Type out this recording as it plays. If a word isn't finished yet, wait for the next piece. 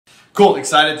Cool.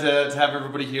 Excited to have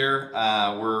everybody here.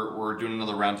 We're doing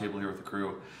another roundtable here with the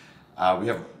crew. We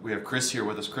have Chris here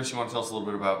with us. Chris, you want to tell us a little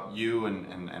bit about you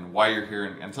and why you're here,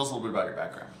 and tell us a little bit about your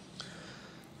background.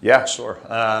 Yeah, sure.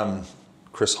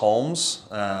 Chris Holmes.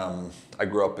 I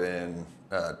grew up in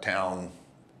a town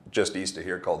just east of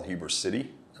here called Heber City.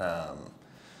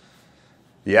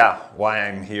 Yeah, why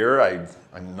I'm here,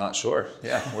 I'm not sure.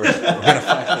 Yeah, we're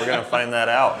gonna find that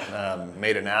out.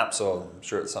 Made an app, so I'm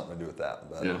sure it's something to do with that.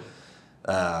 But,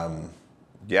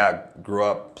 yeah, grew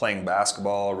up playing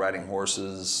basketball, riding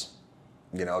horses.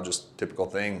 You know, just typical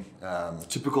thing.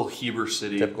 Typical Heber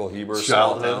City. Typical Heber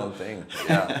small town thing.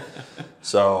 Yeah.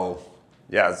 So,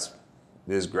 yeah, it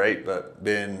is great. But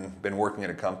been working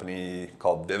at a company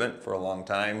called Vivint for a long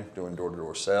time, doing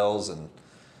door-to-door sales, and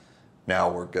now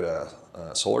work at a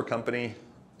solar company.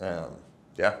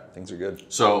 Yeah, things are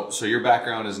good. So your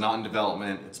background is not in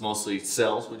development; it's mostly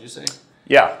sales. Would you say?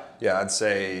 Yeah, I'd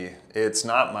say it's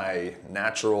not my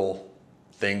natural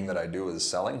thing that I do is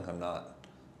selling.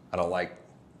 I don't like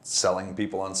selling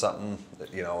people on something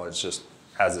that, you know, it's just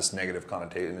has this negative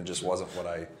connotation. It just wasn't what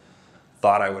I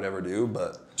thought I would ever do.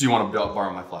 But do you want to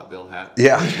borrow my flat bill hat?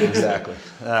 Yeah, exactly.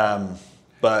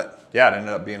 But yeah, it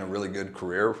ended up being a really good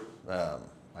career.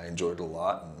 I enjoyed it a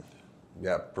lot, and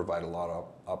yeah, provided a lot of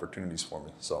opportunities for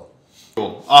me. So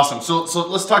cool, awesome. So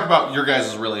let's talk about your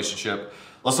guys' relationship.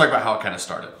 Let's talk about how it kind of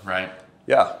started, right?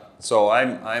 Yeah. So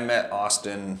I met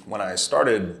Austin when I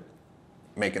started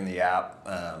making the app.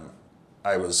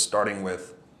 I was starting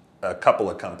with a couple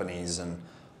of companies, and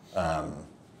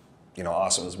you know,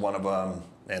 Austin was one of them,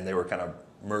 and they were kind of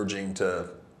merging to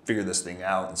figure this thing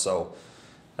out. And so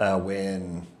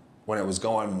when it was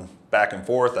going back and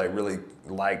forth, I really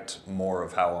liked more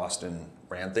of how Austin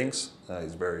ran things.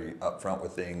 He's very upfront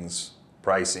with things,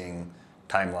 pricing,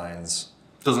 timelines.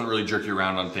 Doesn't really jerk you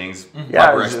around on things.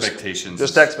 Yeah, expectations.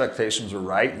 Just expectations were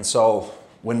right. And so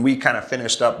when we kind of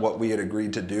finished up what we had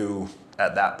agreed to do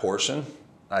at that portion,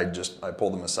 I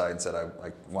pulled him aside and said,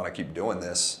 I want to keep doing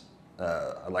this.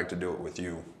 I'd like to do it with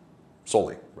you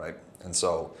solely, right? And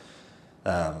so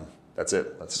that's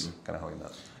it. That's kind of how we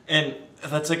met. And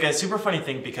that's like a super funny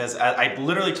thing, because I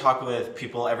literally talk with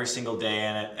people every single day,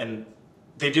 and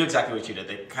they do exactly what you did.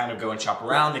 They kind of go and shop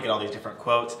around, they get all these different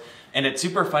quotes. And it's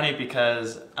super funny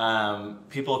because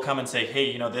people come and say, hey,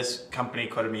 you know, this company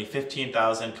quoted me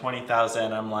 $15,000,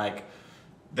 $20,000. I'm like,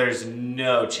 there's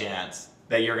no chance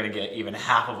that you're going to get even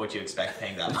half of what you expect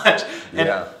paying that much. And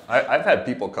yeah, I've had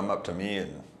people come up to me,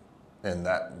 and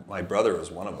that my brother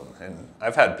is one of them. And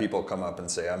I've had people come up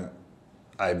and say,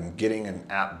 I'm getting an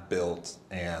app built,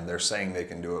 and they're saying they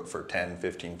can do it for $10,000,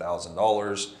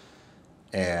 $15,000,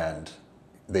 and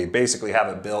they basically have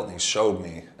it built, and he showed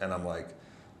me, and I'm like,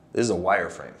 this is a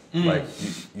wireframe. Like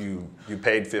you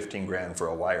paid 15 grand for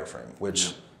a wireframe,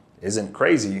 which isn't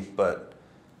crazy, but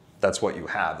that's what you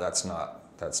have. That's not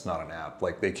an app.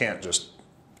 Like, they can't just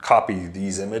copy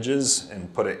these images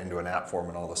and put it into an app form,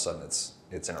 and all of a sudden it's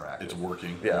interactive. It's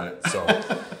working. Yeah. Right? So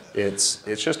it's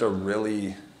just a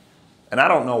really, and I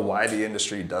don't know why the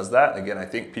industry does that. Again, I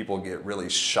think people get really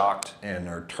shocked and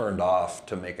are turned off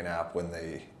to make an app when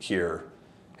they hear,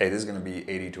 hey, this is going to be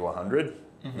 80 to 100.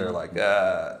 They're like,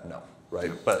 no,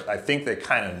 right? But I think they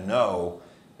kind of know,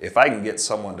 if I can get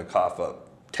someone to cough up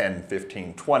 10,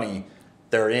 15, 20,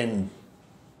 they're in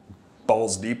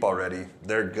balls deep already.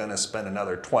 They're going to spend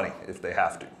another 20 if they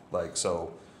have to. Like,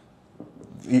 so,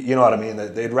 you know what I mean?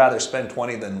 They'd rather spend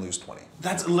 20 than lose 20.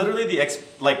 that's literally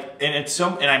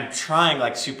and I'm trying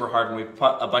like super hard, and we've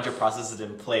put a bunch of processes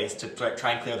in place to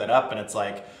try and clear that up. And it's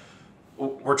like,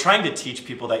 we're trying to teach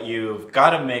people that you've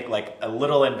got to make like a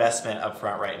little investment up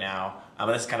front right now. And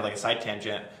this is kind of like a side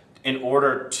tangent, in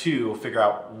order to figure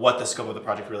out what the scope of the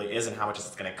project really is and how much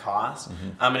it's going to cost.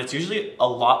 And it's usually a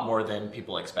lot more than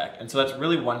people expect. And so that's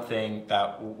really one thing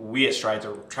that we at Strides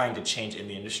are trying to change in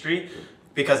the industry,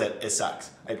 because it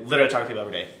sucks. I literally talk to people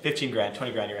every day, 15 grand,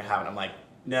 20 grand you're going to have. And I'm like,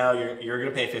 no, you're going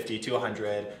to pay 50 to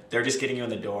 100. They're just getting you in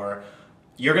the door.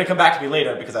 You're going to come back to me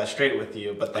later because I was straight with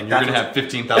you, but like, you're going to have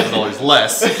 $15,000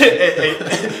 less.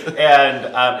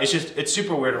 And it's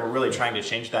super weird, and we're really trying to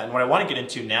change that. And what I want to get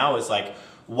into now is like,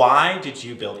 why did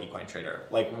you build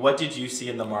EquineTrader? Like, what did you see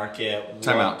in the market?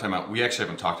 Time out. We actually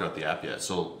haven't talked about the app yet.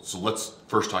 So let's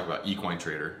first talk about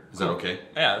EquineTrader. Is that okay?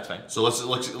 Yeah, that's fine. So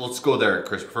let's go there,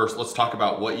 Chris. First, let's talk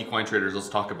about what EquineTrader is. Let's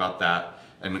talk about that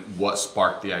and what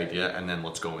sparked the idea, and then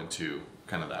let's go into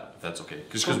kind of that, if that's okay.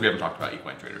 Because we haven't talked about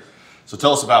EquineTrader. So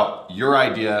tell us about your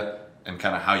idea and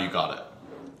kind of how you got it.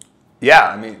 Yeah,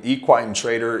 I mean,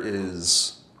 EquineTrader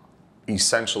is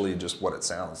essentially just what it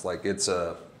sounds like. It's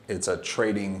a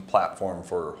trading platform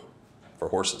for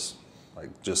horses.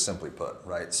 like just simply put,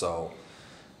 right? So,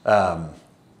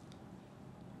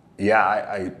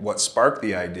 yeah, what sparked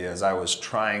the idea is I was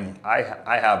trying, I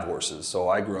have horses. So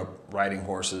I grew up riding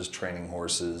horses, training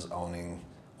horses, owning.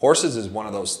 Horses is one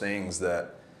of those things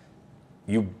that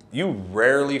you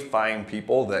rarely find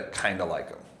people that kind of like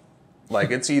them.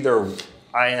 Like it's either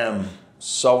I am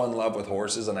so in love with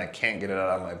horses and I can't get it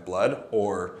out of my blood,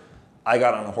 or I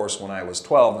got on a horse when I was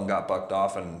 12 and got bucked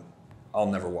off and I'll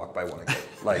never walk by one again.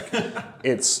 Like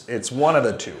it's one of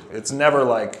the two. It's never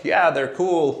like, yeah, they're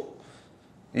cool.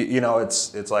 You know,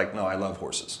 it's like, no, I love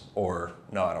horses, or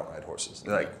no, I don't ride horses.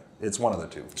 Like it's one of the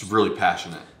two. It's really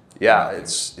passionate. Yeah,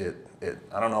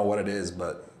 I don't know what it is,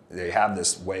 but they have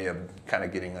this way of kind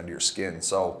of getting under your skin.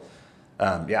 So,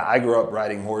 yeah, I grew up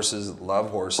riding horses, love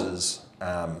horses,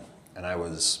 and I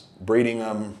was breeding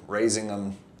them, raising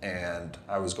them, and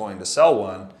I was going to sell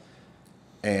one,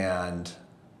 and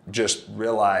just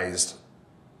realized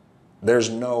there's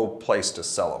no place to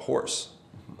sell a horse.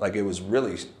 Like it was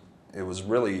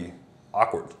really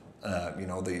awkward. You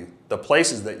know, the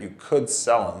places that you could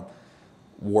sell them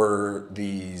were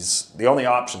the only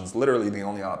options, literally the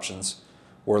only options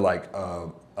were like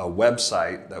a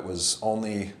website that was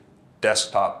only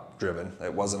desktop driven.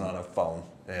 It wasn't on a phone,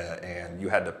 and you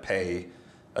had to pay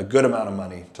a good amount of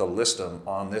money to list them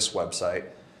on this website.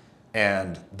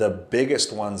 And the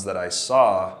biggest ones that I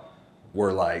saw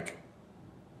were like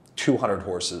 200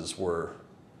 horses were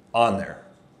on there,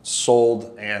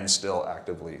 sold and still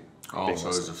actively being so it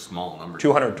was a small number.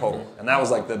 200 total, and that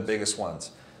was like the biggest ones.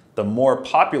 The more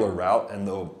popular route, and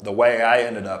the way I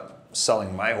ended up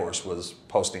selling my horse was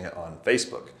posting it on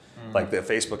Facebook. Like the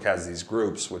Facebook has these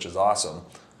groups, which is awesome.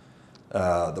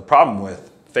 The problem with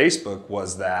Facebook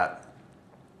was that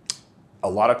a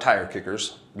lot of tire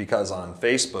kickers, because on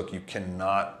Facebook you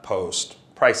cannot post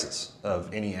prices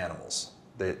of any animals.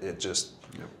 It just,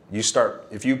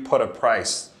 if you put a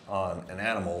price on an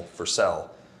animal for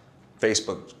sale,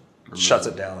 Facebook shuts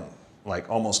it down like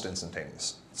almost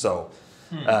instantaneous. So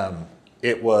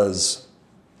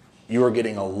you were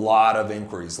getting a lot of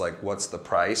inquiries like, what's the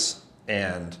price?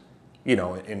 And, you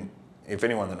know, if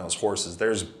anyone that knows horses,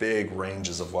 there's big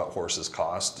ranges of what horses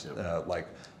cost. Like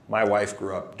my wife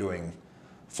grew up doing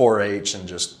 4-H and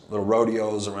just little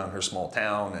rodeos around her small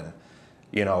town. And,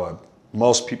 you know,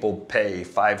 most people pay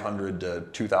 $500 to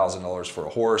 $2,000 for a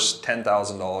horse.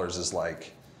 $10,000 is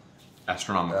like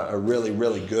astronomical. A really,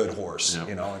 really good horse,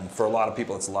 you know, and for a lot of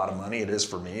people, it's a lot of money. It is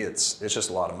for me. It's just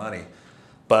a lot of money.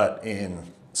 But in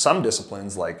some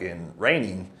disciplines, like in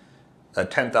reining, a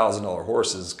 $10,000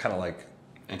 horse is kind of like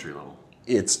entry level.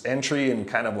 It's entry and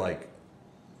kind of like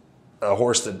a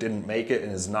horse that didn't make it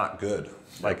and is not good,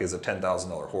 like is a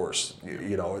 $10,000 horse.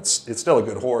 You know, it's still a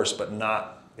good horse, but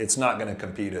it's not going to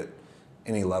compete at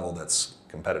any level that's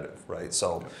competitive, right?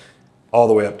 So all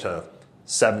the way up to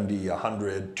 $70,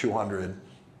 $100,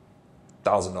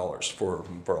 $200,000 for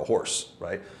a horse,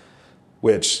 right?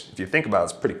 Which, if you think about it,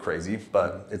 it's pretty crazy,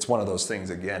 but it's one of those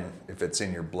things, again, if it's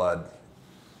in your blood,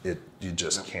 you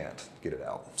just can't get it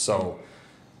out. So,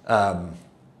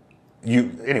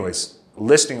 anyways,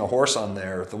 listing a horse on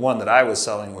there, the one that I was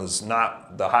selling was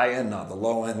not the high end, not the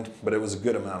low end, but it was a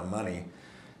good amount of money.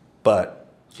 But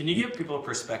can you give people a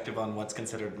perspective on what's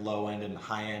considered low end and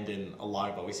high end in a lot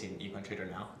of what we see in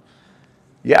EquineTrader now?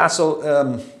 Yeah,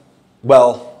 so,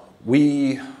 well,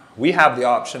 we have the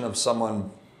option of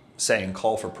someone saying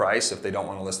call for price if they don't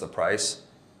want to list the price.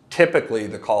 Typically,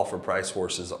 the call for price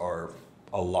horses are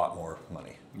a lot more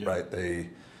money, right? They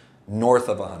north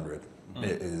of 100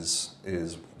 is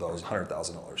those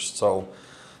 $100,000. So,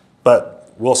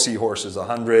 but we'll see horses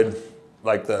 100,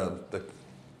 like I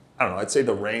don't know, I'd say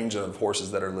the range of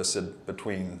horses that are listed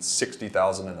between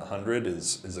 60,000 and 100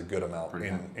 is a good amount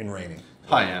in reining.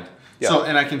 High end. Yeah. So,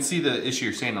 and I can see the issue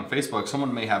you're saying on Facebook.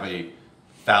 Someone may have a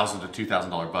 $1,000 to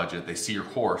 $2,000 budget. They see your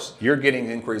horse. You're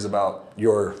getting inquiries about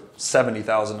your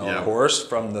 $70,000 horse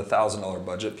from the $1,000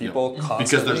 budget people constantly.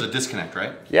 Because there's a disconnect,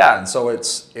 right? Yeah, and so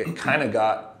it kind of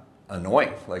got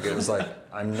annoying. Like it was like,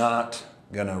 I'm not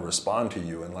gonna respond to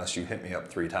you unless you hit me up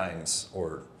 3 times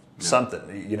or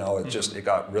something. You know, it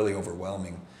got really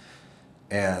overwhelming.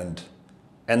 And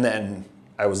then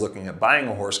I was looking at buying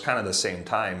a horse kind of the same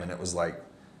time, and it was like,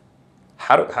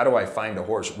 how do I find a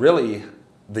horse? Really,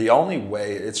 the only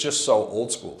way, it's just so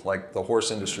old school. Like the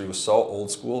horse industry was so old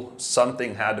school.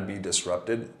 Something had to be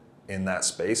disrupted in that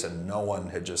space, and no one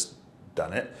had just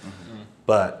done it.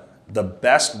 But the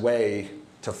best way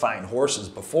to find horses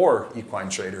before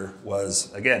EquineTrader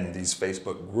was, again, these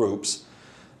Facebook groups,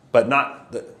 but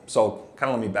so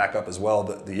kind of let me back up as well.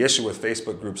 The issue with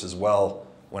Facebook groups as well,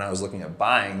 when I was looking at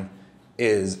buying,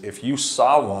 is if you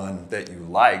saw one that you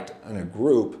liked in a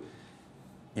group,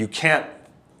 you can't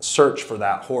search for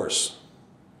that horse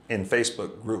in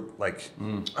Facebook group. Like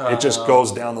it just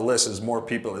goes down the list as more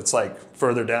people. It's like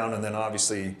further down, and then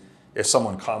obviously if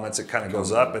someone comments, it kind of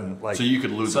goes up, and like. So you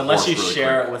could lose. So a unless horse you really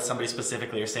share quick. it with somebody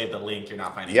specifically or save the link, you're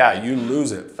not finding it. Yeah, you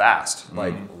lose it fast,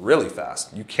 like really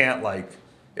fast. You can't like,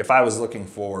 if I was looking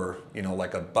for, you know,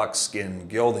 like a buckskin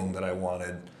gilding that I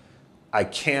wanted, I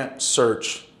can't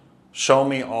search, show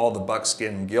me all the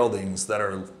buckskin gildings that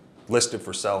are listed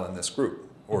for sale in this group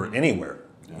or anywhere,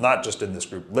 not just in this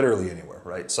group, literally anywhere,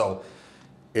 right? So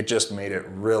it just made it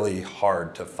really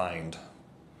hard to find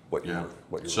what you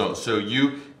were So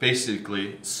you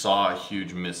basically saw a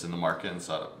huge miss in the market and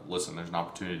thought, listen, there's an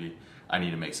opportunity. I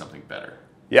need to make something better.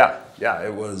 Yeah,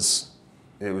 it was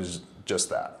just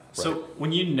that. Right? So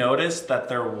when you noticed that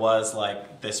there was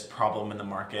like this problem in the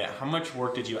market, how much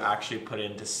work did you actually put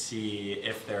in to see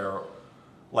if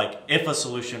if a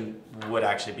solution would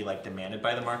actually be like demanded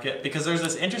by the market? Because there's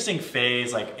this interesting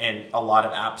phase like in a lot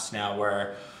of apps now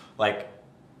where like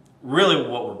really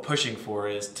what we're pushing for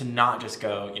is to not just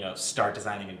go, you know, start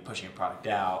designing and pushing a product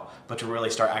out, but to really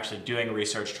start actually doing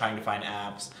research, trying to find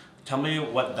apps. Tell me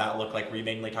what that looked like. Were you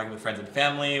mainly talking with friends and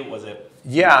family? Was it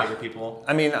bigger people?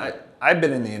 I mean, I've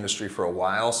been in the industry for a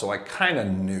while, so I kind of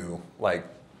knew like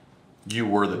You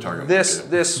were the target.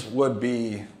 this would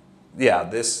be,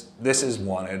 this is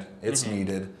wanted. It's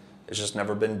needed. It's just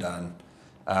never been done.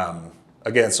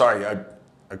 Again, sorry, I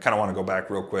kind of want to go back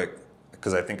real quick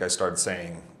because I think I started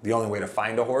saying the only way to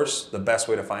find a horse, the best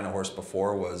way to find a horse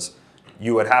before was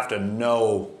you would have to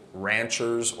know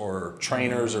ranchers or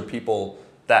trainers or people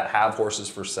that have horses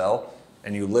for sale,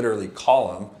 and you literally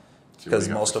call them because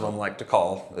most of them like to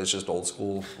call. It's just old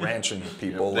school ranching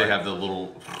people. They have the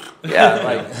little.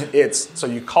 So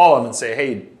you call them and say,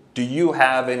 hey, do you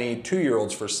have any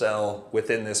 2-year-olds for sale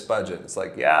within this budget? It's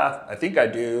like, yeah, I think I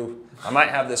do. I might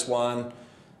have this one.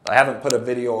 I haven't put a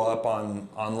video up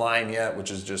online yet,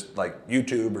 which is just like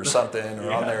YouTube or something,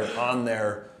 or on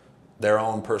their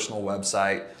own personal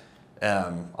website.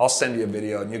 I'll send you a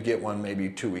video and you get one maybe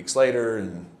 2 weeks later,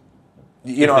 and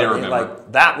you know what I mean?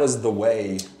 Like that was the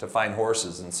way to find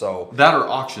horses, and so That or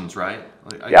auctions, right?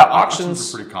 Like,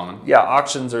 auctions are pretty common. Yeah,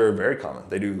 auctions are very common.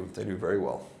 They do very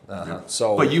well.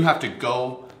 So, but you have to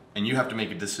go and you have to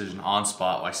make a decision on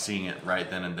spot by seeing it right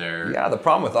then and there. Yeah, the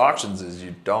problem with auctions is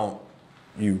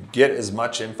you get as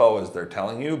much info as they're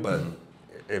telling you, but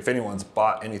if anyone's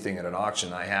bought anything at an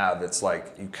auction, it's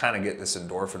like you kind of get this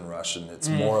endorphin rush, and it's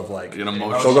more of like go,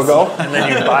 and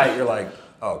then you buy it, you're like,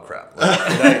 oh crap,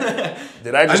 like,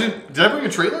 did I bring a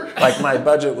trailer? Like my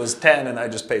budget was 10 and I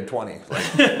just paid 20.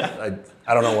 Like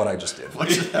I don't know what I just did.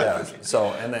 So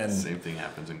and then same thing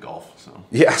happens in golf. So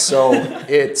so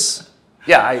it's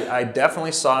I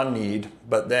definitely saw a need,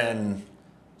 but then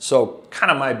so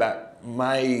kind of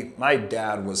my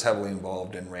dad was heavily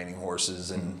involved in reining horses,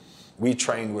 and we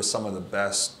trained with some of the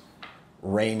best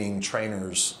reining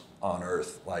trainers on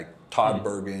earth, like Todd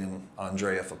Bergen,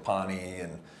 Andrea Fapani,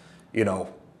 and you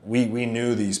know, we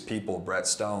knew these people, Brett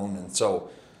Stone, and so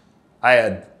I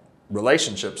had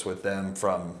relationships with them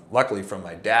luckily from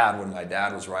my dad when my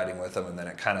dad was riding with them, and then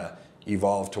it kind of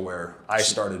evolved to where I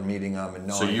started meeting them and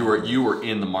knowing. So you were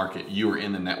in the market, you were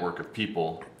in the network of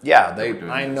people. Yeah,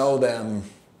 I know them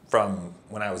from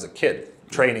when I was a kid,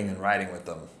 training and riding with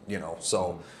them, you know.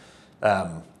 So,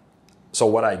 so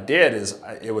what I did is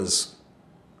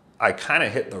I kind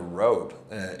of hit the road.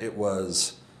 It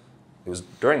was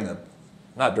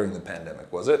not during the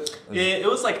pandemic, was it? It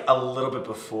was like a little bit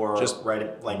before,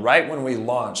 right when we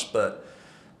launched. But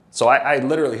so I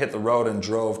literally hit the road and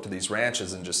drove to these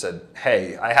ranches and just said,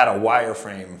 hey, I had a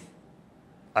wireframe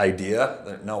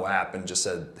idea, no app, and just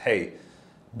said, hey,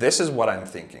 this is what I'm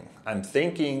thinking. I'm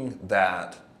thinking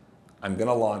that I'm going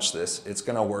to launch this. It's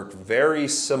going to work very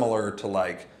similar to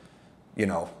like, you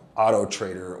know,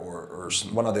 AutoTrader or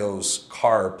one of those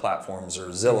car platforms, or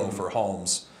Zillow for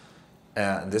homes.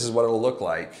 And this is what it'll look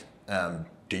like.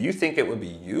 Do you think it would be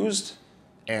used?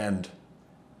 And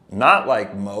not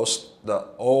like the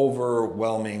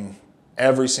overwhelming,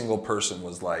 every single person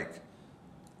was like,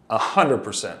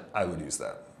 100% I would use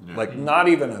that. Yeah. Like not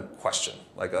even a question.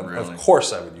 Like really? Of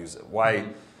course I would use it. Why?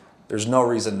 There's no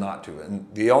reason not to. And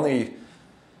the only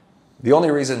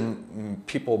reason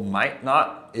people might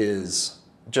not is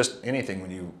just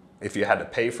anything if you had to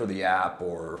pay for the app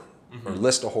or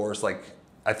list a horse. Like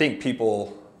I think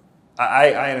people,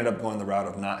 I ended up going the route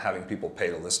of not having people pay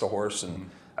to list a horse, and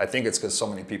I think it's because so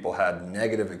many people had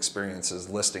negative experiences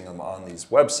listing them on these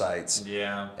websites.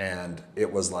 Yeah. And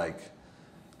it was like,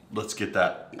 let's get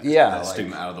that that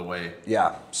stigma out of the way.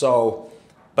 Yeah. So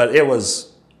But it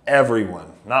was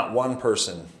everyone, not one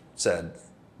person said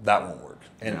that won't work.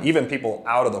 And even people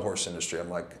out of the horse industry, I'm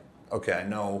like, okay, I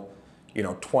know,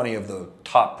 20 of the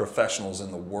top professionals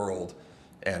in the world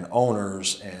and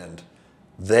owners, and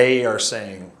they are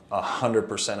saying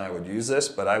 100% I would use this,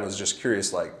 but I was just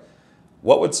curious, like,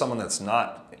 what would someone that's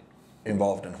not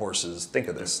involved in horses think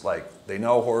of this? Like, they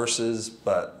know horses,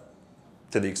 but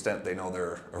to the extent they know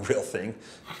they're a real thing,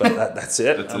 but that's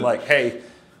it. I'm like, hey,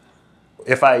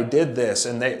 if I did this,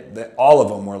 and all of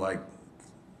them were like,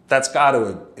 that's got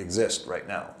to exist right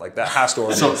now. Like, that has to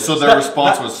already exist. So their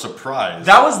response was surprise.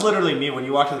 That was literally me when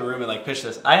you walked into the room and like pitched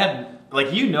this. I had, like,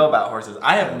 about horses.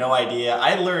 I have no idea.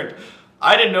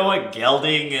 I didn't know what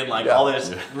gelding and like all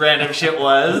this random shit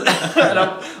was. And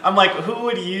I'm like, who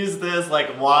would use this?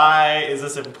 Like, why is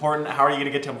this important? How are you going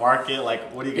to get to market?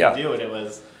 Like, what are you going to do? And it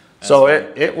was... So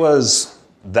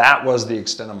that was the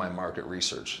extent of my market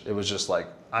research. It was just like,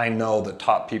 I know the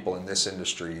top people in this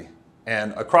industry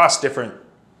and across different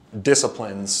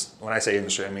disciplines. When I say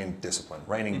industry, I mean discipline,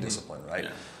 reining discipline, right?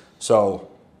 Yeah. So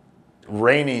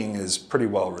reining is pretty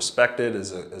well respected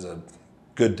as a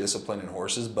good discipline in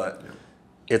horses, but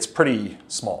it's pretty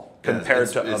small compared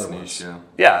to other ones.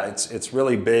 Yeah, it's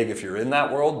really big if you're in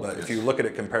that world, but if you look at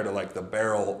it compared to like the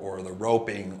barrel or the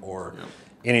roping or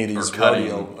any of these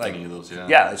rodeo, like, any of those,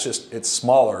 it's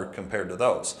smaller compared to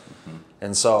those.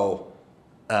 And so,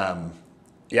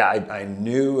 I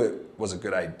knew it was a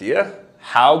good idea.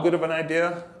 How good of an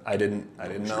idea, I didn't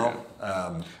know.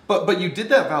 But you did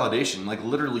that validation, like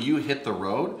literally you hit the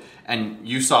road and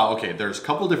you saw, okay, there's a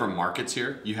couple different markets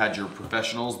here. You had your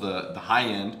professionals, the high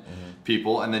end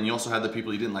people, and then you also had the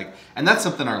people you didn't like. And that's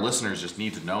something our listeners just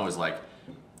need to know is like,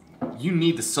 you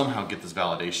need to somehow get this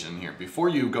validation in here. Before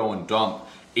you go and dump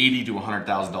 $80,000 to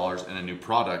 $100,000 in a new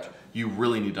product, you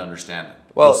really need to understand it.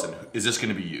 Well, listen, is this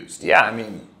going to be used? Yeah, I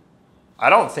mean, I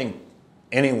don't think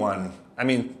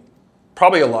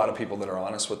probably a lot of people that are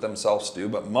honest with themselves do,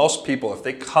 but most people,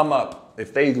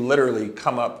 if they literally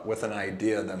come up with an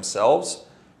idea themselves,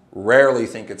 rarely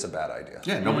think it's a bad idea.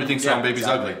 Yeah, nobody thinks their own baby's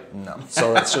ugly. No.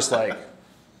 So it's just like,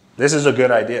 this is a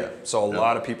good idea. So a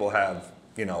lot of people have,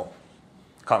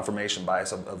 confirmation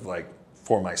bias of like,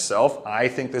 for myself, I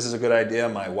think this is a good idea.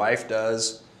 My wife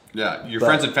does. Yeah, your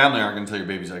friends and family aren't going to tell your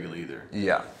baby's ugly either.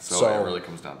 Yeah. So it really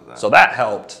comes down to that. So that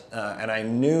helped. And I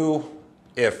knew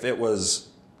if it was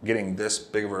getting this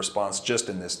big of a response just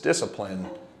in this discipline,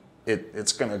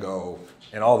 it's going to go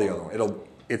in all the other ones.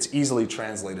 It's easily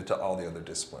translated to all the other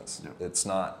disciplines. Yep. It's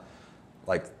not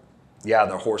like,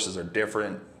 the horses are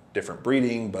different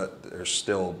breeding, but they're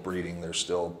still breeding. There's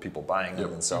still people buying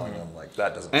them and selling them. Like,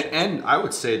 that doesn't change. And I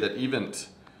would say that even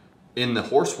in the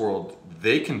horse world,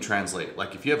 they can translate.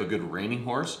 Like, if you have a good reining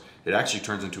horse, it actually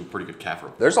turns into a pretty good calf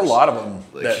rope. There's a lot of them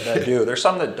that do. There's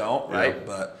some that don't, right? Yeah.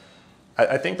 But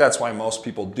I think that's why most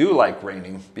people do like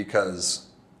reining, because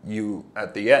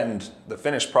at the end, the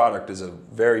finished product is a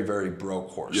very, very broke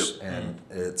horse. Yep. And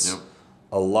it's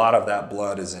a lot of that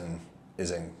blood is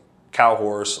in cow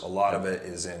horse. A lot of it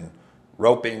is in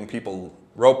roping.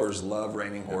 Ropers love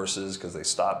reining horses because they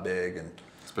stop big, and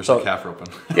especially calf roping.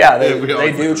 Yeah,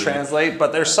 they do translate,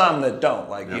 but there's some that don't.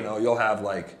 Like, you'll have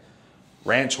like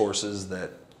ranch horses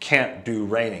that can't do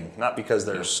reining, not because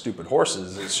they're stupid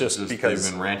horses. It's just because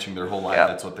they've been ranching their whole life.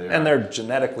 That's what they are, and they're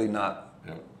genetically not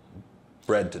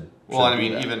bred to. Well, I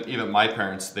mean, even my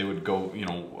parents, they would go.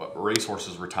 Race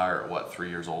horses retire at 3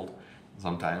 years old.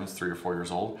 Sometimes 3 or 4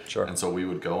 years old. Sure. And so we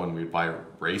would go and we'd buy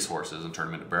race horses and turn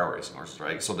them into barrel racing horses,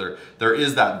 right? So there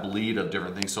is that bleed of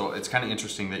different things. So it's kind of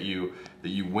interesting that you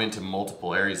went to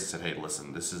multiple areas and said, hey,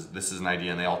 listen, this is an idea,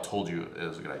 and they all told you it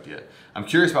was a good idea. I'm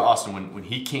curious about Austin, when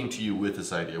he came to you with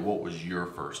this idea, what was your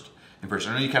first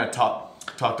impression? I know you kind of talked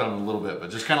on it a little bit, but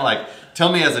just kind of like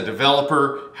tell me as a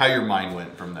developer how your mind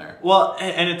went from there. Well,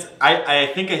 and it's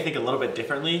I think a little bit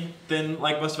differently than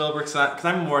like most developers, because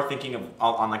I'm more thinking of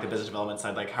on like the business development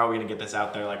side, like how are we going to get this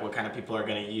out there, like what kind of people are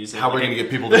going to use it, how are we going to get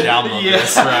people to download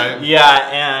this, right? Yeah,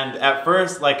 and at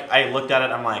first, like I looked at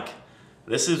it, I'm like,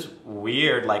 this is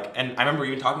weird, like, and I remember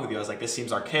even talking with you, I was like, this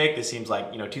seems archaic, this seems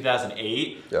like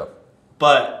 2008. Yeah.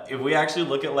 But if we actually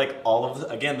look at like all of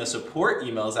the support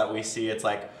emails that we see, it's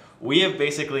like we have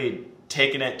basically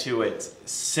taken it to its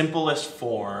simplest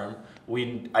form.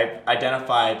 I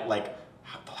identified like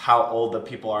how old the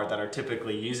people are that are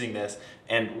typically using this,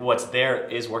 and what's there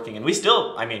is working. And we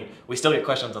still get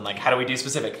questions on like how do we do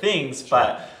specific things, sure.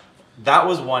 But that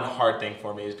was one hard thing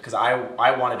for me, because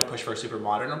I wanted to push for a super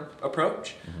modern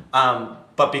approach. Mm-hmm.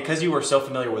 But because you were so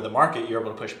familiar with the market, you're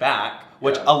able to push back,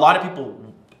 which a lot of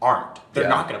people aren't. They're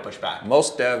not going to push back.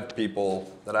 Most dev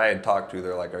people that I had talked to,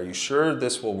 they're like, "Are you sure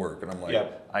this will work?" And I'm like,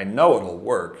 Yep. "I know it'll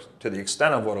work. To the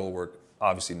extent of what it'll work,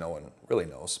 obviously no one really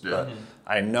knows, but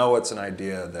I know it's an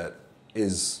idea that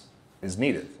is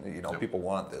needed. You know, people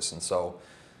want this." And so,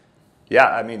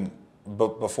 yeah, I mean,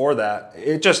 but before that,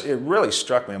 it really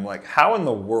struck me. I'm like, how in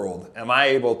the world am I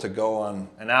able to go on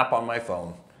an app on my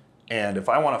phone, and if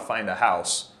I want to find a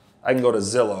house, I can go to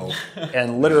Zillow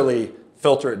and literally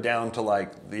filter it down to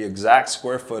like the exact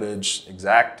square footage,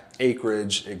 exact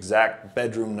acreage, exact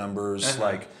bedroom numbers,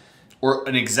 like, or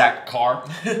an exact car.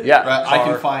 Yeah, right? car. I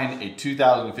can find a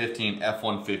 2015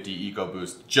 F-150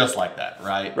 EcoBoost just like that,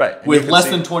 right? Right. And With less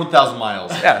than 20,000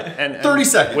 miles. Yeah, and 30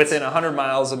 seconds. within 100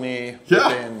 miles of me,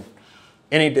 within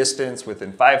any distance,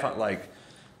 within 500, like,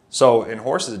 so in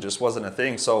horses it just wasn't a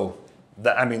thing. So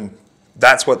that, I mean,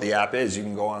 that's what the app is. You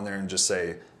can go on there and just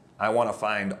say, I want to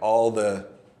find all the,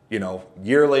 you know,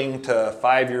 yearling to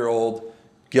 5-year-old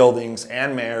geldings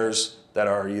and mares that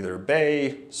are either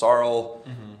bay, sorrel,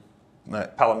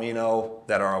 palomino,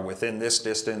 that are within this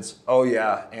distance. Oh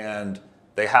yeah, and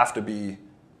they have to be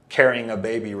carrying a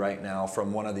baby right now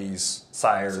from one of these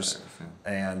sires,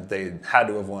 and they had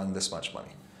to have won this much money.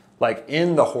 Like,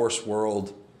 in the horse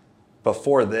world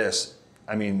before this,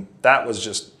 I mean, that was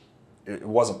just, it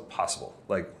wasn't possible.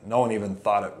 Like, no one even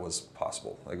thought it was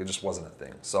possible. Like, it just wasn't a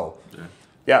thing. So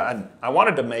yeah, and I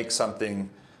wanted to make something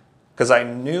because I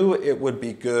knew it would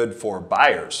be good for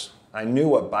buyers. I knew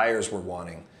what buyers were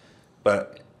wanting,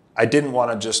 but I didn't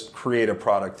want to just create a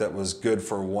product that was good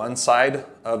for one side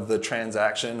of the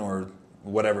transaction or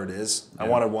whatever it is. I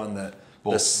wanted one that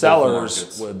the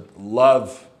sellers would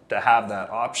love to have that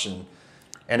option.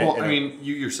 And well, I mean,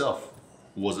 you yourself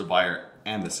was a buyer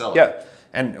and the seller. Yeah,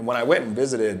 and when I went and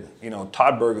visited, you know,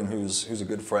 Todd Bergen, who's a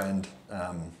good friend,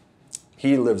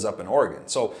 he lives up in Oregon.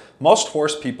 So most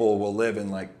horse people will live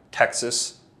in like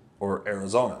Texas or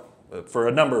Arizona for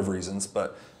a number of reasons,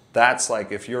 but that's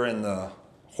like, if you're in the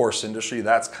horse industry,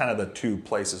 that's kind of the two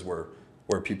places where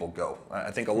people go.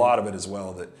 I think a lot of it as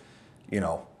well that, you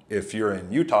know, if you're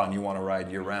in Utah and you want to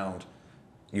ride year round,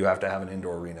 you have to have an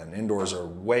indoor arena, and indoors are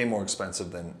way more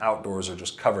expensive than outdoors or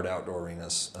just covered outdoor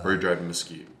arenas. Or you're driving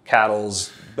mesquite.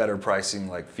 Cattle's better pricing,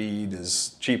 like feed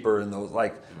is cheaper in those,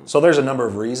 like, so there's a number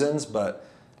of reasons, but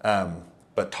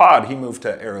Todd, he moved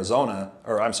to Arizona,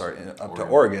 or I'm sorry, up to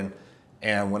Oregon,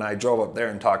 and when I drove up there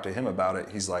and talked to him about it,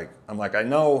 he's like, I'm like, I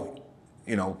know,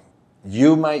 you know,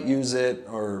 you might use it,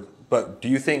 but do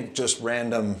you think just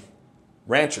random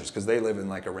ranchers, because they live in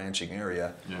like a ranching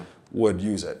area, would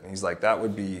use it? And he's like, that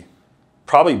would be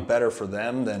probably better for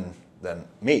them than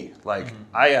me. Like,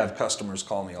 I have customers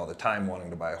call me all the time wanting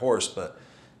to buy a horse, but,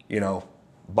 you know,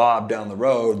 Bob down the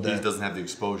road, he doesn't have the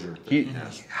exposure.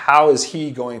 How is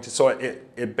he going to? So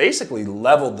it basically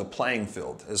leveled the playing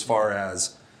field as far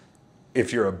as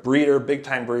if you're a breeder, big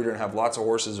time breeder, and have lots of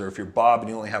horses, or if you're Bob and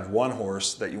you only have one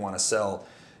horse that you want to sell,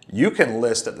 you can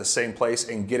list at the same place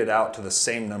and get it out to the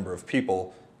same number of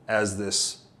people as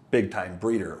this big time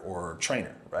breeder or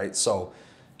trainer, right? So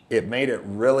it made it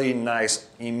really nice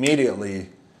immediately.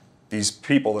 These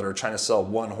people that are trying to sell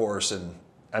one horse, and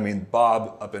I mean,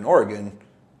 Bob up in Oregon,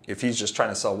 if he's just trying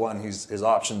to sell one, his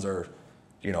options are,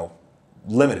 you know,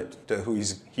 limited to who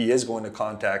he is going to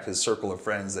contact, his circle of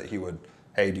friends that he would,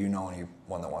 hey, do you know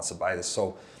anyone that wants to buy this?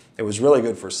 So it was really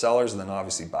good for sellers, and then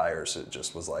obviously buyers. It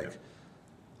just was like,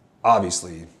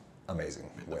 obviously amazing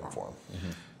win for them.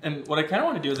 And what I kind of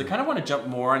want to do is I kind of want to jump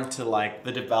more into like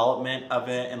the development of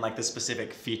it and like the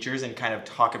specific features and kind of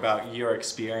talk about your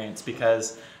experience,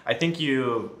 because I think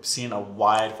you've seen a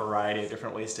wide variety of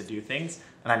different ways to do things.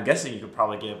 And I'm guessing you could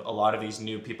probably give a lot of these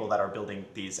new people that are building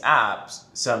these apps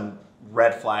some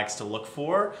red flags to look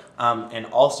for, and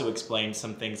also explain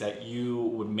some things that you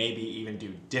would maybe even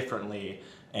do differently,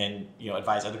 and, you know,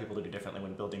 advise other people to do differently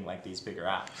when building like these bigger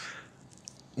apps.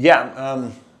 Yeah,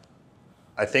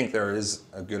 I think there is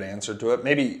a good answer to it.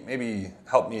 Maybe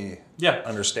help me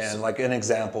understand, like an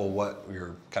example, what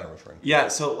you're kind of referring to. Yeah,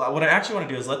 so what I actually want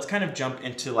to do is let's kind of jump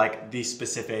into like these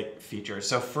specific features.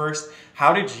 So first,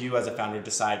 how did you as a founder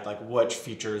decide like which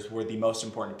features were the most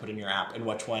important to put in your app and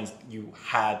which ones you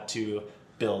had to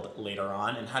build later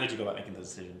on, and how did you go about making those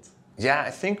decisions? Yeah, I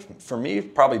think for me,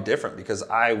 probably different, because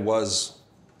I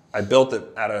built it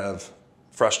out of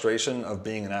frustration of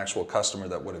being an actual customer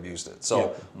that would have used it.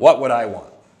 So what would I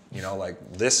want? You know,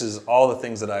 like, this is all the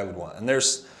things that I would want. And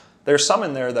there's some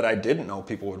in there that I didn't know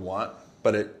people would want,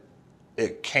 but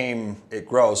it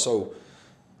grows. So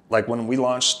like when we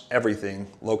launched everything,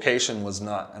 location was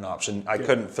not an option. I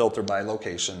couldn't filter by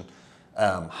location.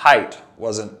 Height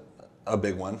wasn't a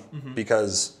big one,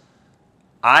 because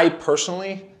I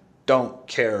personally don't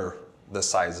care the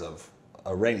size of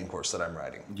a reining horse that I'm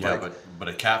riding. Yeah, like, but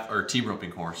a calf or team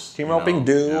roping horse. team roping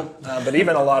but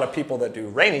even a lot of people that do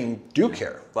reining do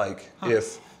care. Like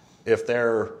if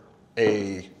they're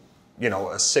a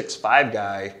 6'5"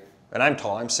 guy, and I'm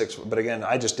tall, I'm 6, but again,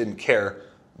 I just didn't care.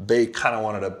 They kind of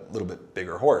wanted a little bit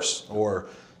bigger horse, or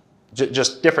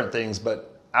just different things.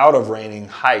 But out of reining,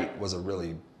 height was a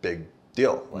really big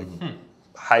deal. Like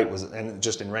height was, and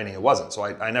just in reining it wasn't. So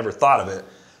I never thought of it.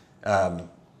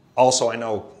 Also, I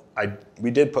know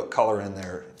we did put color in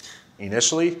there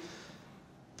initially,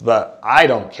 but I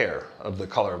don't care of the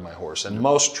color of my horse. And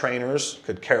most trainers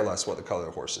could care less what the color of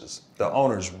the horse is. The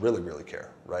owners really, really care,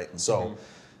 right? And so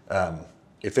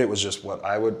if it was just what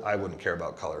I wouldn't care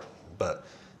about color. But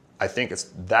I think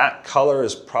that color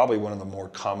is probably one of the more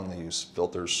commonly used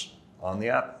filters on the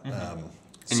app.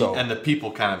 And the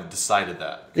people kind of decided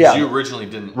that. Yeah. You originally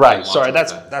didn't. Right. Sorry,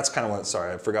 that's kind of what.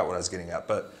 Sorry, I forgot what I was getting at.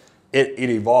 But it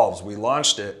evolves. We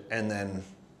launched it, and then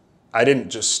I didn't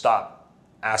just stop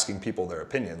asking people their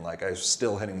opinion. Like, I was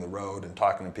still hitting the road and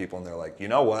talking to people, and they're like, you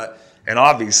know what? And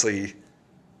obviously,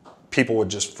 people would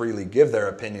just freely give their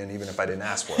opinion even if I didn't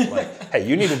ask for it. Like, hey,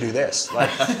 you need to do this. Like,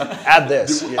 add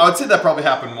this. I would say that probably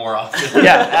happened more often.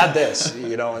 Yeah, add this.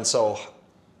 And so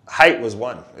height was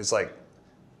one. It's like,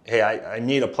 hey, I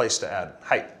need a place to add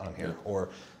height on here, or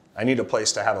I need a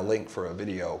place to have a link for a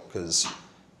video, because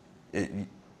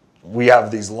we have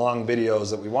these long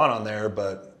videos that we want on there,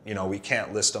 but we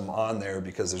can't list them on there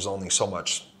because there's only so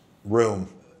much room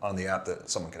on the app that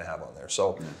someone can have on there.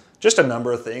 So just a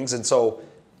number of things. And so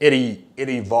it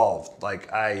evolved.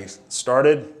 Like,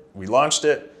 we launched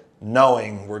it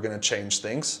knowing we're going to change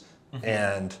things,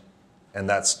 and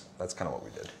that's kind of what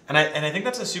we did. And I think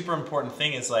that's a super important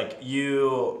thing, is like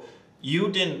you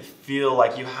didn't feel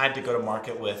like you had to go to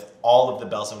market with all of the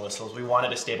bells and whistles. We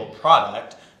wanted a stable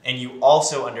product, and you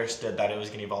also understood that it was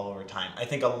going to evolve over time. I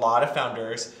think a lot of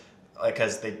founders,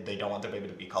 because they don't want their baby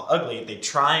to be called ugly, they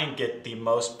try and get the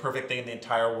most perfect thing in the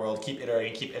entire world, keep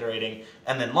iterating,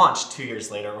 and then launch 2 years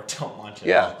later, or don't launch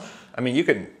at all. I mean, you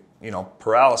can,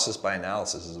 paralysis by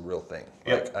analysis is a real thing.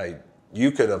 Yep. Like,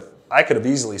 I could have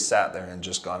easily sat there and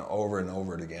just gone over and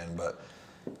over it again,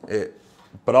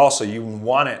 but also you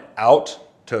want it out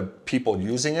to people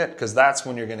using it, because that's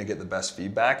when you're going to get the best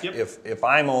feedback. Yep. If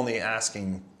I'm only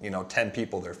asking 10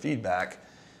 people their feedback,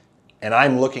 and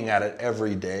I'm looking at it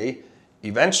every day,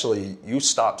 eventually you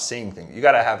stop seeing things. You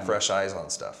got to have fresh eyes on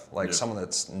stuff. Like, someone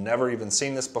that's never even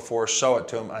seen this before, show it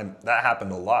to them. That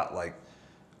happened a lot. Like,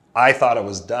 I thought it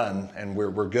was done and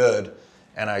we're good,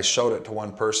 and I showed it to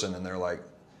one person, and they're like,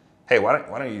 hey, why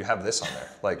don't you have this on there?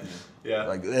 Like,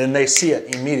 and they see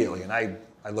it immediately, and I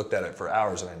looked at it for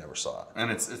hours and I never saw it.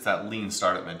 And it's that lean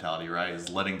startup mentality, right? Is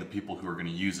letting the people who are going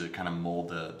to use it kind of mold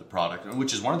the product,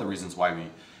 which is one of the reasons why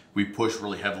we push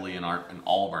really heavily in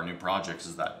all of our new projects,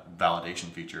 is that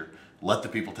validation feature. Let the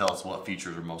people tell us what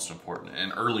features are most important.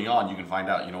 And early on, you can find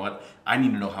out, you know what, I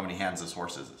need to know how many hands this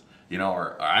horse is,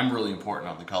 or I'm really important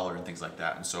on the color and things like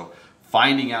that. And so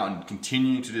finding out and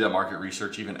continuing to do that market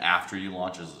research even after you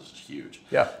launch is huge.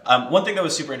 Yeah. One thing that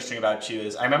was super interesting about you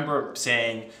is I remember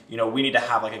saying, we need to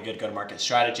have like a good go-to-market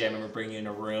strategy. I remember bringing you in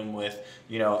a room with,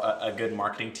 a good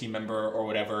marketing team member or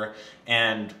whatever.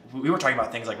 And we were talking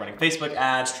about things like running Facebook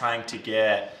ads, trying to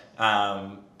get,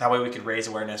 that way we could raise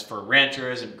awareness for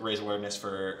ranchers and raise awareness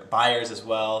for buyers as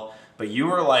well. But you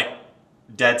were like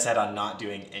dead set on not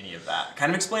doing any of that.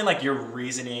 Kind of explain like your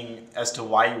reasoning as to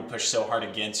why you push so hard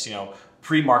against,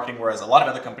 pre-marketing, whereas a lot of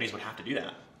other companies would have to do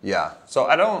that. Yeah. So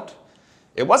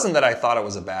it wasn't that I thought it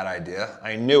was a bad idea.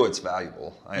 I knew it's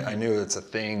valuable. I knew it's a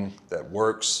thing that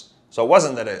works. So it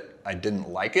wasn't that I didn't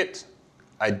like it.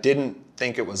 I didn't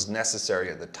think it was necessary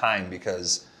at the time,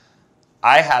 because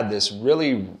I had this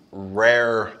really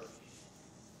rare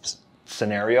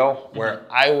scenario where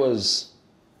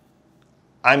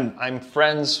I'm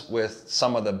friends with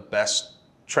some of the best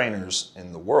trainers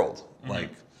in the world. Like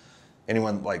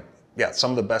some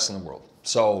of the best in the world.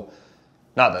 So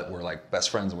not that we're like best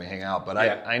friends and we hang out, but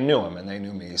I knew them and they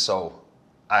knew me. So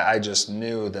I just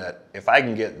knew that if I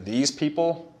can get these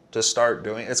people to start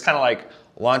doing, it's kind of like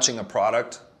launching a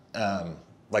product,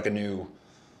 like a new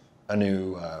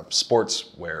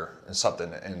sportswear and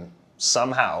something, and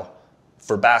somehow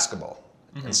for basketball,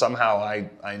 and somehow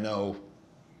I know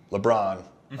LeBron,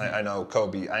 I know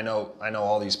Kobe, I know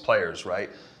all these players, right?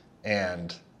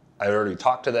 And I already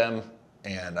talked to them,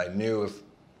 and I knew if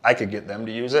I could get them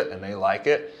to use it and they like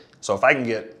it. So if I can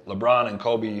get LeBron and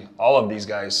Kobe, all of these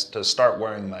guys, to start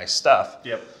wearing my stuff,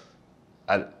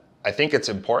 I think it's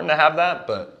important to have that,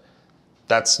 but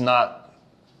that's not,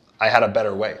 I had a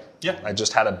better way. Yeah. I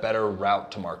just had a better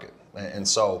route to market. And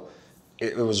so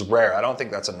it was rare. I don't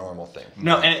think that's a normal thing.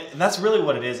 No, and that's really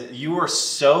what it is. You were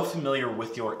so familiar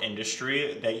with your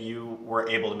industry that you were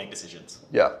able to make decisions.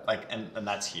 Yeah. Like, and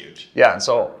that's huge. Yeah, and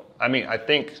so, I mean, I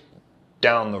think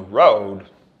down the road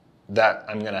that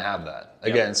I'm going to have that.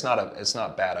 Again, it's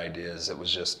not bad ideas. It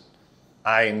was just,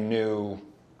 I knew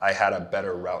I had a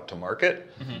better route to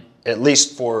market, at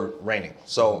least for reining.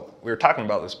 So we were talking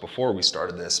about this before we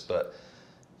started this, but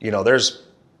you know, there's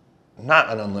not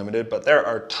an unlimited, but there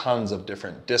are tons of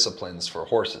different disciplines for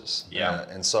horses. Yeah.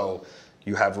 And so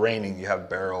you have reining, you have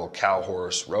barrel, cow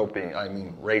horse, roping, I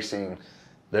mean, racing.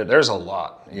 There's a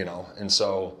lot, you know. And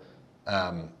so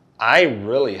I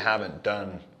really haven't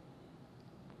done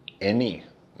any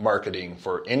marketing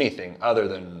for anything other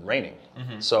than reining.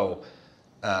 So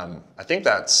I think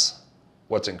that's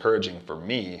what's encouraging for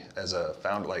me as a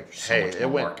founder. Like, So hey,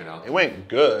 much more it went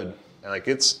good. Like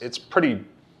it's pretty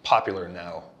popular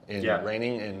now in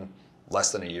reining in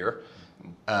less than a year.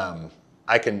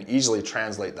 I can easily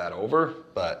translate that over,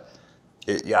 but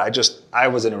I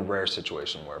was in a rare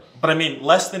situation where. But I mean,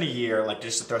 less than a year, like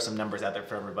just to throw some numbers out there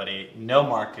for everybody, no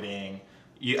marketing.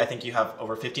 I think you have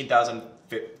over 15,000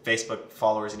 Facebook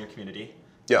followers in your community.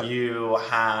 Yeah. You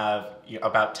have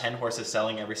about 10 horses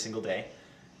selling every single day.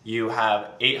 You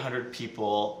have 800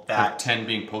 people that... Have 10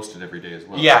 being posted every day as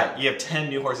well. Yeah, you have 10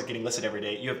 new horses getting listed every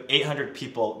day. You have 800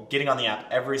 people getting on the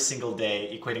app every single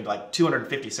day, equating to like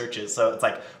 250 searches. So it's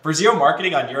like, for zero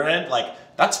marketing on your end, like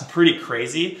that's pretty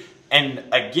crazy. And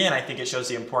again, I think it shows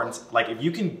the importance, like if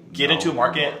you can get into a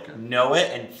market, know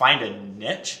it, and find a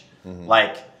niche,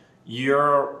 like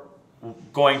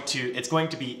it's going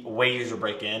to be way easier to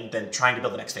break in than trying to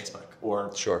build the next Facebook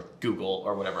or Google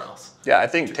or whatever else. Yeah, I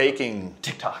think taking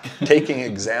TikTok, taking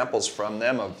examples from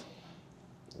them of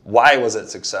why was it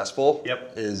successful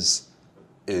is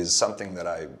something that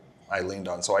I leaned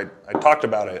on. So I talked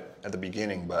about it at the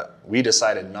beginning, but we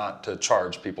decided not to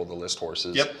charge people to list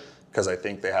horses because I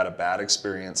think they had a bad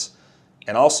experience.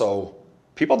 And also,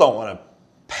 people don't want to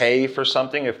pay for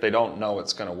something if they don't know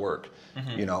it's going to work.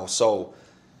 You know, so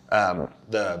if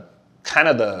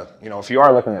you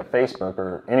are looking at Facebook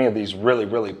or any of these really,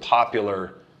 really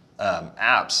popular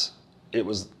apps, it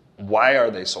was, why are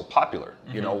they so popular?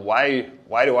 You know, why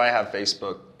do I have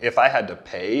Facebook? If I had to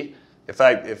pay, if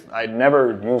I'd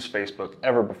never used Facebook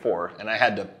ever before and I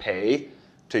had to pay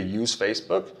to use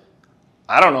Facebook,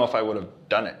 I don't know if I would have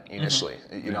done it initially.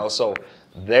 You know, so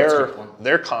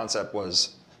their concept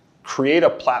was create a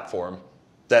platform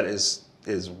that is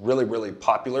really, really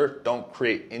popular. Don't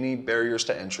create any barriers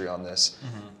to entry on this.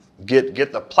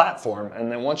 Get the platform,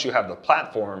 and then once you have the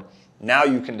platform, now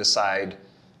you can decide,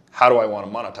 how do I want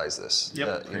to monetize this?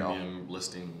 Premium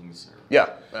listings.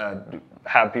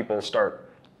 Have people start,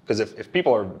 because if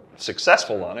people are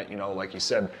successful on it, you know, like you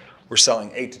said, we're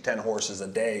selling 8 to 10 horses a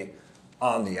day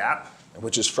on the app,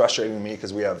 which is frustrating to me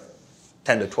because we have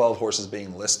 10 to 12 horses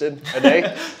being listed a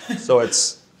day. So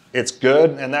it's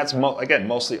good, and that's again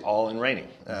mostly all in reining,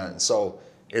 so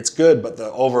it's good, but the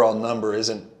overall number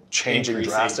isn't changing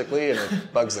drastically, and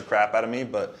it bugs the crap out of me.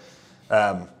 But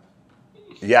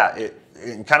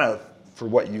it kind of, for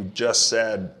what you just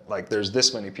said, like there's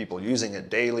this many people using it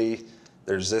daily,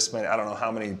 there's this many, I don't know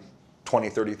how many, 20,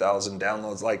 30,000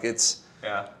 downloads, like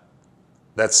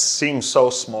that seems so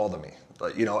small to me.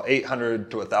 Like, you know, 800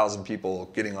 to 1,000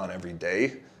 people getting on every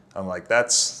day, I'm like,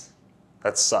 that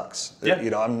sucks. You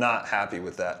know, I'm not happy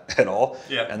with that at all.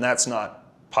 And that's not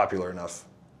popular enough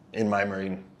in my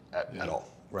marine at all,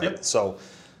 right? So,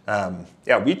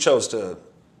 we chose to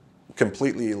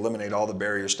completely eliminate all the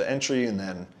barriers to entry, and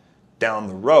then down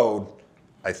the road,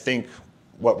 I think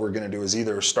what we're going to do is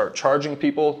either start charging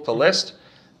people to list,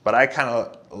 but I kind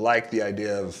of like the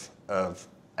idea of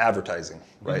advertising,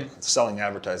 right? Selling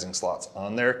advertising slots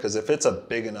on there, because if it's a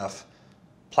big enough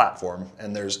platform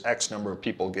and there's X number of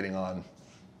people getting on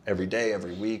every day,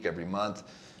 every week, every month,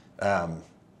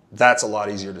 that's a lot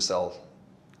easier to sell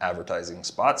advertising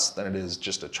spots than it is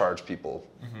just to charge people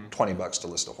 $20 to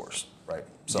list a horse, right?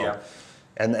 So,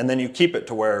 and then you keep it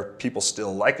to where people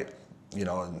still like it, you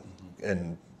know,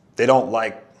 and they don't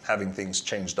like having things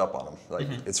changed up on them. Like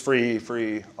it's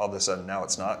free, all of a sudden now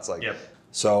it's not. It's like,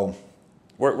 so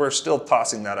we're still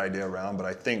tossing that idea around, but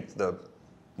I think the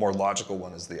more logical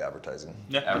one is the advertising.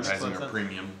 Advertising or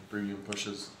premium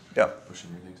pushes.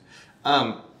 Pushing your things.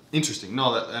 Interesting.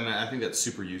 No, I think that's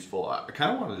super useful. I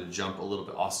kind of wanted to jump a little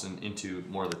bit, Austin, into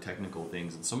more of the technical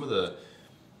things and some of the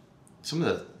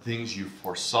things you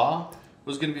foresaw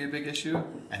was going to be a big issue,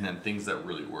 and then things that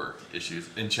really were issues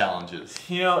and challenges.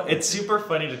 You know, it's super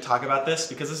funny to talk about this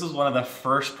because this was one of the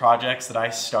first projects that I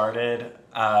started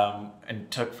and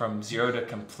took from zero to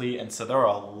complete, and so there were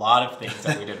a lot of things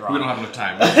that we did wrong. We don't have enough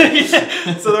time.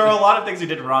 Yeah. So there were a lot of things we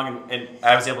did wrong, and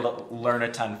I was able to learn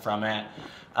a ton from it.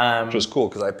 Which was cool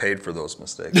because I paid for those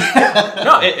mistakes.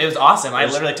 No, it was awesome. I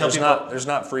literally tell people... There's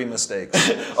not free mistakes.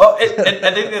 Oh,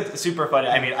 I think that's super funny.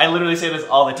 I mean, I literally say this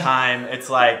all the time. It's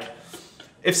like,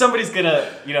 if somebody's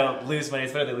gonna, you know, lose money,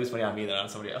 it's better they lose money on me than on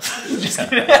somebody else. Just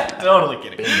kidding. Totally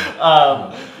kidding.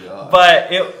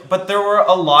 But there were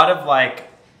a lot of like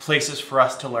places for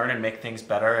us to learn and make things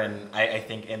better, and I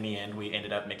think in the end we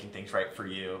ended up making things right for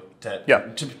you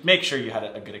to make sure you had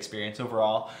a good experience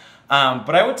overall.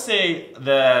 But I would say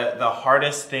the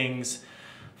hardest things,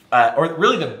 or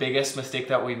really the biggest mistake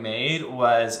that we made,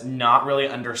 was not really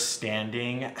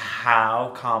understanding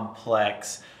how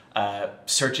complex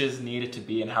searches needed to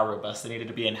be and how robust they needed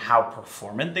to be and how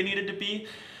performant they needed to be.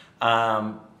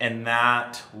 And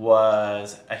that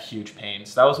was a huge pain.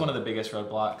 So that was one of the biggest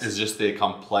roadblocks. It's just the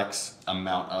complex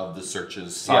amount of the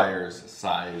searches,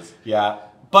 size. Yeah.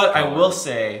 But I will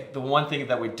say the one thing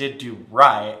that we did do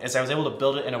right is I was able to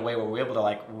build it in a way where we were able to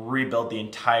like rebuild the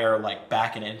entire like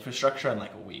back-end infrastructure in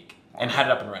like a week and had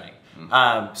it up and running.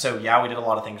 So yeah, we did a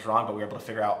lot of things wrong, but we were able to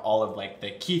figure out all of like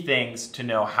the key things to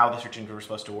know how the search engines were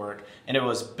supposed to work. And it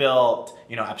was built,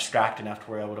 you know, abstract enough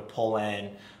to where we were able to pull in,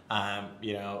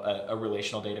 you know, a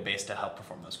relational database to help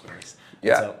perform those queries.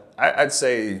 Yeah, so, I'd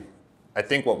say, I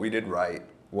think what we did right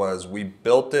was we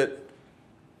built it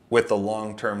with the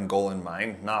long-term goal in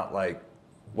mind, not like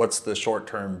what's the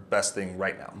short-term best thing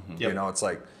right now. You know, it's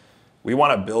like we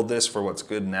want to build this for what's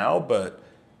good now, but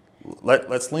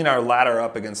let's lean our ladder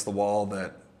up against the wall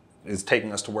that is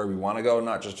taking us to where we want to go,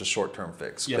 not just a short-term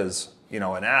fix. Because you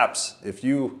know, in apps, if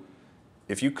you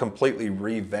completely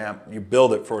revamp, you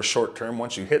build it for a short term.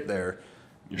 Once you hit there,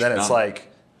 then it's like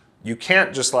you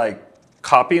can't just like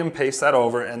copy and paste that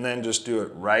over and then just do it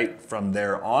right from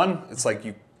there on. It's like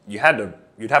you'd have to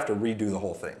redo the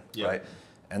whole thing, right?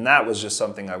 And that was just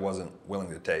something I wasn't willing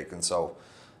to take. And so,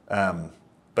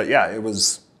 but yeah, it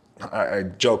was. I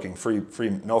joking,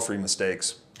 no free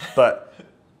mistakes, but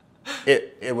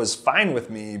it was fine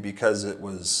with me because it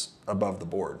was above the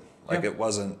board. Like it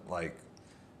wasn't like,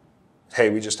 hey,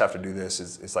 we just have to do this.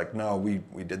 It's like, no,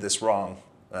 we did this wrong.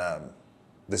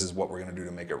 This is what we're going to do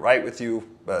to make it right with you,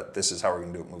 but this is how we're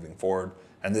going to do it moving forward,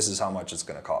 and this is how much it's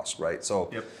going to cost, right?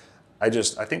 So I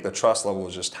think the trust level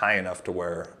was just high enough to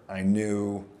where I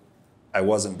knew I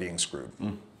wasn't being screwed.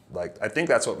 Like, I think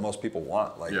that's what most people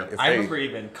want. Like, I remember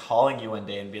even calling you one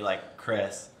day and be like,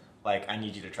 Chris, like, I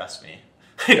need you to trust me.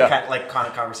 Kind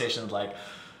of conversations like,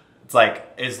 it's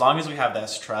like, as long as we have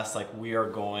this trust, like, we are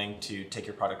going to take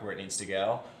your product where it needs to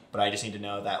go. But I just need to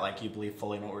know that, like, you believe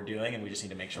fully in what we're doing, and we just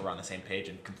need to make sure we're on the same page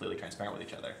and completely transparent with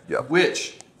each other.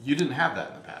 Which you didn't have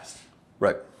that in the past.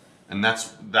 Right. And that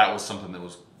was something that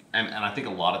was, and I think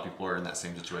a lot of people are in that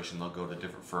same situation. They'll go to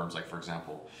different firms, like, for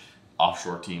example,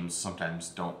 offshore teams sometimes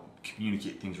don't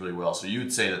communicate things really well. So you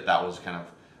would say that was kind of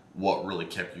what really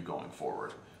kept you going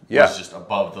forward. Was just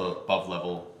above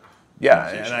level. Yeah,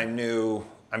 and I knew,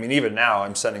 I mean, even now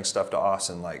I'm sending stuff to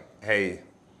Austin like, hey,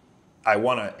 I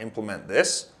want to implement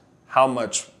this. How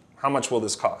much will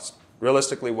this cost?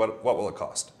 Realistically, what will it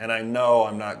cost? And I know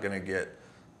I'm not going to get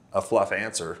a fluff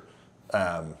answer.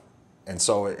 And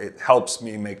so it helps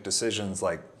me make decisions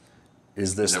like,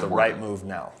 is this the right move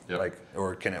now? Like,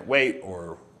 or can it wait,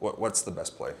 or what's the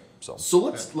best play? So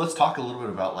let's talk a little bit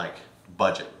about like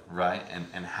budget, right?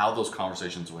 And how those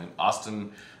conversations went.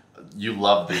 Austin, you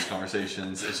love these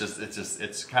conversations.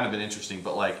 It's kind of been interesting,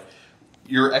 but like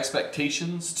your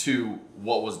expectations to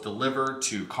what was delivered,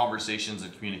 to conversations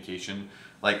and communication,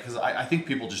 like, because I think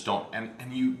people just don't,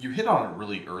 and you hit on it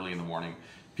really early in the morning,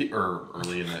 or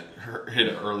hit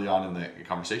it early on in the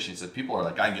conversation. You said people are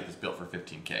like, I can get this built for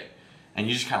 $15K. And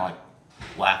you just kind of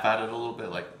like laugh at it a little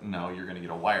bit, like, no, you're going to get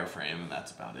a wireframe and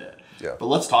that's about it. But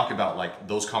let's talk about like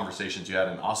those conversations you had.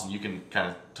 And Austin, you can kind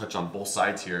of touch on both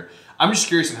sides here. I'm just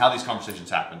curious on how these conversations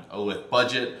happened, with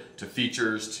budget to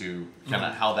features to kind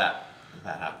of how that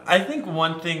happened. I think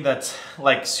one thing that's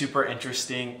like super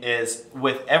interesting is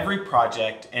with every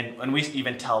project, and we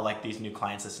even tell like these new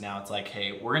clients this now, it's like,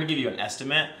 hey, we're going to give you an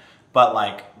estimate, but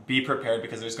like be prepared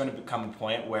because there's going to come a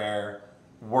point where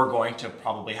we're going to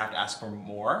probably have to ask for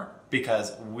more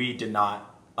because we did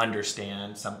not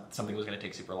understand something was going to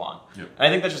take super long. And I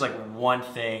think that's just like one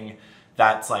thing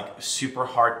that's like super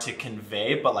hard to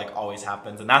convey, but like always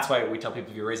happens. And that's why we tell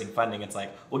people if you're raising funding, it's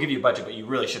like, we'll give you a budget, but you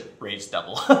really should raise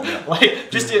double. Like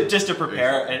just to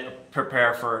prepare and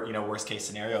prepare for, you know, worst case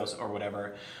scenarios or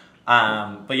whatever.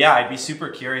 But yeah, I'd be super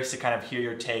curious to kind of hear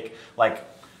your take. Like,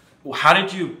 how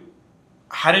did you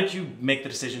make the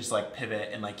decision to like pivot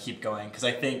and like keep going? Because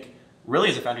I think really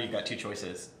as a founder, you've got two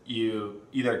choices. You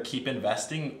either keep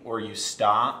investing or you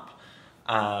stop.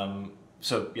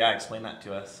 So yeah, explain that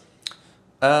to us.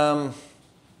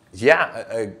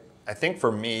 Yeah, I think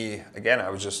for me, again,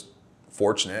 I was just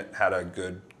fortunate, had a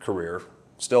good career,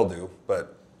 still do,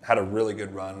 but had a really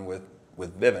good run with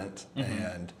Vivint.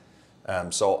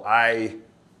 And so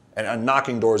and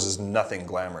knocking doors is nothing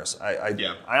glamorous. I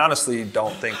honestly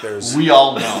don't think there's... We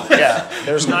all know. Yeah,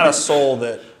 there's not a soul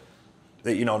that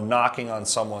you know, knocking on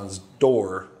someone's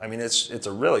door. I mean, it's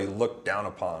a really looked down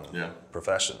upon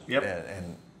profession.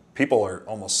 And people are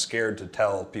almost scared to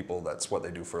tell people that's what they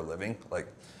do for a living. Like,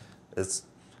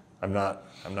 I'm not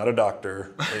a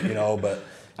doctor, you know, but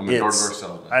I'm a door-to-door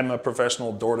salesman. I'm a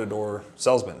professional door-to-door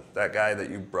salesman. That guy that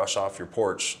you brush off your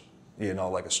porch, you know,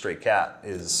 like a stray cat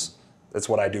that's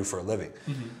what I do for a living.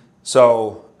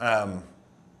 So,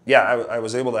 I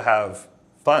was able to have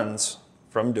funds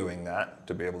from doing that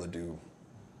to be able to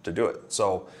do it.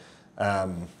 So,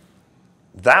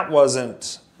 that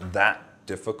wasn't that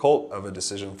difficult of a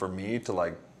decision for me to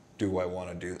like, do I want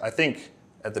to do? I think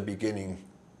at the beginning,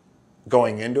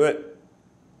 going into it,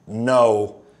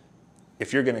 no,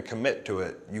 if you're going to commit to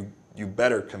it, you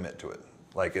better commit to it.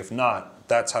 Like if not,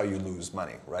 that's how you lose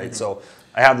money, right? So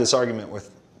I have this argument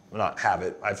with,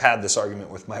 I've had this argument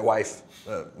with my wife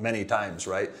many times,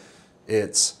 right?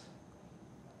 It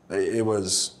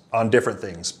was on different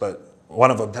things, but one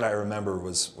of them that I remember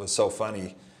was so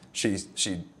funny. She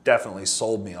definitely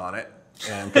sold me on it,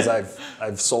 and because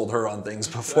I've sold her on things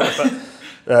before,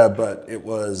 but it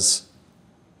was,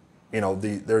 you know,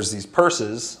 there's these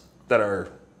purses that are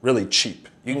really cheap.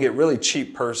 You can get really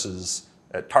cheap purses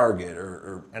at Target,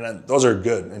 and those are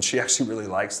good, and she actually really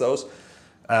likes those.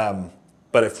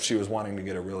 But if she was wanting to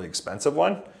get a really expensive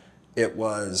one, it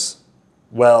was,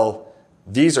 well,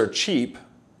 these are cheap,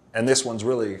 and this one's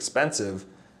really expensive.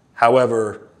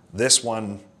 However, this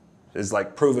one is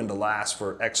like proven to last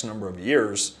for X number of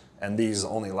years, and these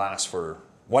only last for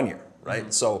 1 year,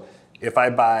 right? So if I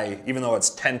buy, even though it's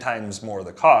 10 times more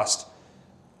the cost,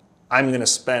 I'm going to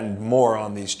spend more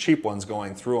on these cheap ones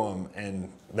going through them and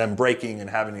them breaking and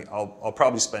having, I'll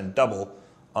probably spend double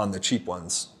on the cheap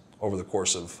ones over the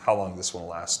course of how long this one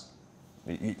will last.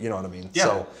 You know what I mean? Yeah.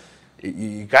 So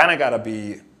you kind of got to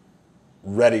be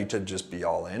ready to just be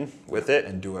all in with it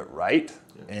and do it right.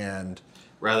 And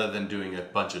rather than doing a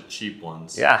bunch of cheap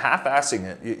ones. Yeah, half-assing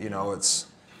it, you know, it's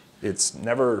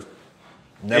never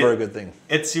a good thing.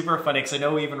 It's super funny because I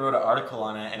know we even wrote an article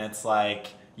on it, and it's like,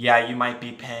 yeah, you might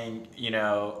be paying, you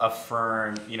know, a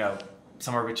firm, you know,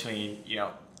 somewhere between, you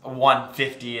know,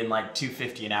 $150 and like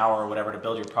 $250 an hour or whatever to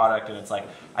build your product, and it's like,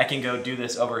 I can go do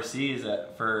this overseas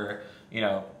for, you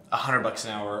know, $100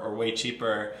 an hour or way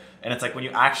cheaper. And it's like when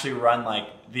you actually run like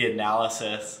the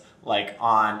analysis like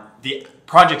on the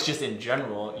projects just in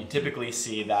general, you typically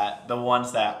see that the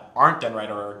ones that aren't done right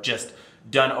or are just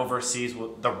done overseas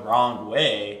the wrong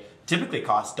way typically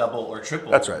cost double or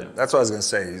triple. That's right. That's what I was going to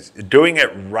say. Is doing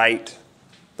it right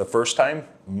the first time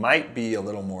might be a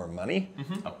little more money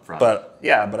up front. But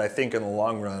yeah, but I think in the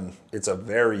long run, it's a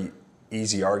very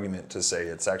easy argument to say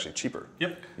it's actually cheaper.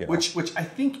 Yep. You know? Which I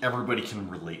think everybody can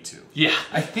relate to. Yeah.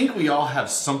 I think we all have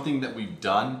something that we've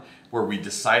done where we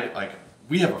decided, like,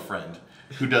 we have a friend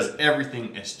who does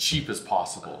everything as cheap as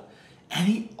possible, and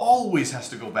he always has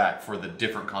to go back for the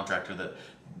different contractor that,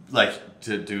 like,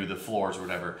 to do the floors or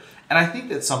whatever. And I think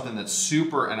that's something that's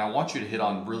super, and I want you to hit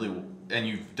on really, and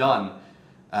you've done,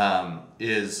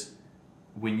 is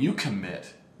when you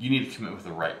commit, you need to commit with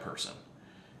the right person.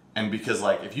 And because,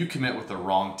 like, if you commit with the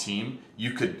wrong team,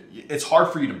 it's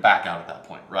hard for you to back out at that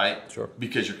point, right? Sure.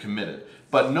 Because you're committed.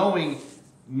 But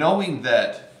knowing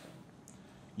that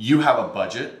you have a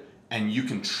budget and you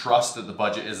can trust that the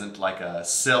budget isn't like a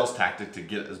sales tactic to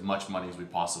get as much money as we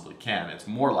possibly can. It's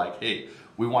more like, hey,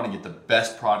 we want to get the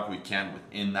best product we can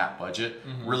within that budget.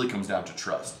 Really comes down to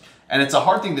trust. And it's a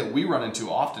hard thing that we run into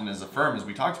often as a firm is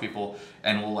we talk to people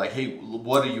and we'll like, hey,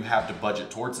 what do you have to budget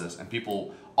towards this? And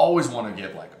people always want to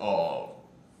give like, oh,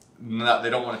 no, they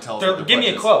don't want to tell us. Give me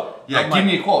a quote. Yeah, give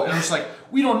me a quote. And it's like,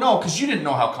 we don't know because you didn't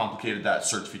know how complicated that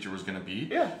search feature was going to be.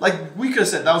 Yeah. Like we could have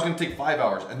said that was going to take 5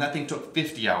 hours and that thing took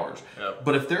 50 hours. Yep.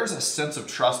 But if there's a sense of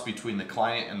trust between the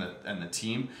client and the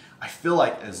team, I feel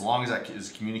like as long as that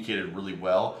is communicated really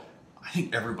well, I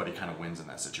think everybody kind of wins in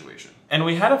that situation. And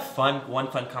we had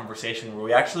one fun conversation where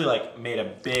we actually like made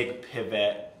a big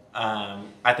pivot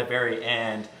at the very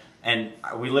end, and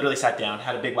we literally sat down,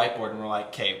 had a big whiteboard, and we're like,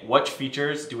 okay, what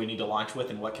features do we need to launch with,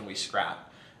 and what can we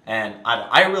scrap? And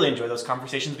I really enjoy those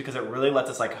conversations because it really lets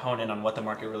us like hone in on what the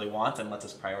market really wants and lets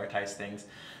us prioritize things.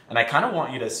 And I kind of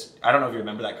want you to, I don't know if you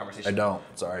remember that conversation. I don't,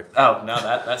 sorry. Oh, no,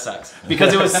 that sucks.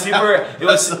 Because it was super,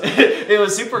 it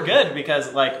was super good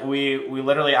because like we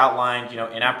literally outlined, you know,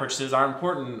 in-app purchases are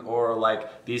important, or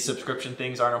like these subscription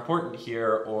things aren't important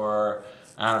here, or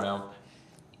I don't know.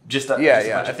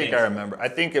 I think I remember. I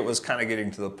think it was kind of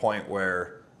getting to the point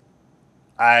where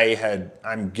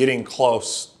I'm getting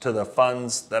close to the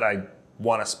funds that I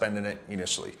want to spend in it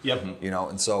initially. Yep. You know,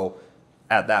 and so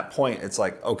at that point, it's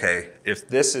like, okay, if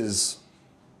this is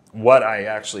what I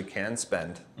actually can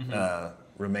spend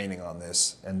remaining on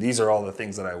this, and these are all the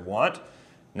things that I want,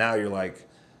 now you're like,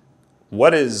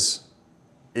 what is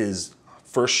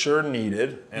for sure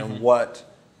needed, and what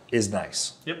is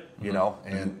nice? Yep. You know,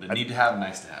 and the need to have,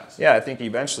 nice to have. Yeah, I think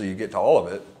eventually you get to all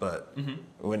of it, but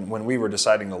when we were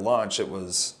deciding to launch, it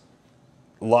was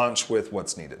launch with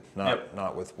what's needed,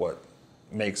 not with what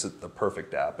makes it the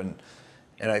perfect app. And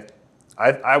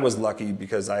I was lucky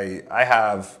because I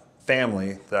have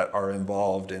family that are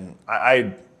involved in.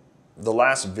 The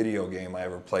last video game I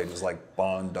ever played was like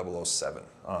Bond 007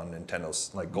 on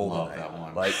Nintendo's like GoldenEye. That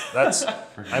one. Like that's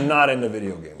I'm not into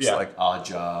video games. Yeah. Like Odd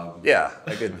Job. yeah,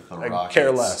 I could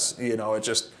care less. You know, it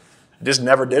just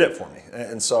never did it for me.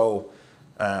 And so,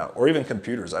 or even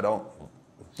computers. I don't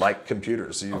like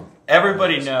computers.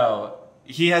 Everybody know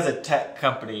he has a tech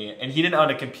company, and he didn't own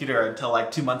a computer until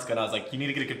like 2 months ago. And I was like, you need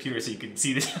to get a computer so you can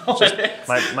see this.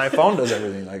 My phone does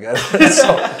everything. Like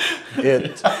so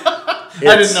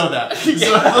I didn't know that.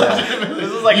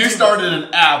 This is like you started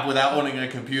an app without owning a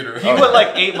computer. He went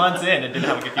like 8 months in and didn't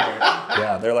have a computer.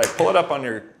 Yeah, they're like, pull it up on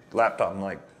your laptop. I'm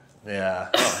like, yeah.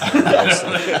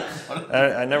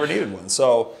 I never needed one.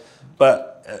 So,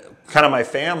 but kind of my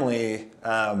family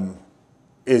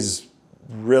is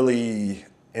really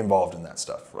involved in that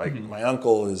stuff. Like my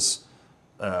uncle is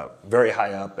very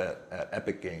high up at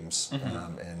Epic Games,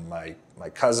 and my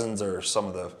cousins are some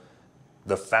of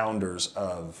the founders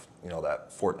of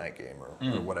that Fortnite game or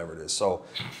whatever it is. So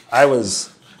I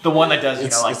was the one that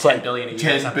does like 10 billion a year.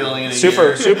 10 billion a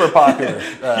year. Super popular.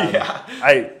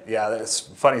 Yeah. That's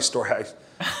a funny story.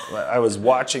 I was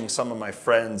watching some of my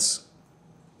friends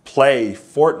play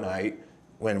Fortnite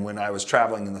when I was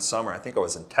traveling in the summer. I think I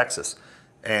was in Texas,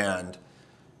 and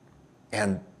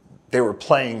they were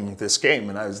playing this game,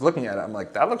 and I was looking at it. I'm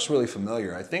like, that looks really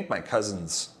familiar. I think my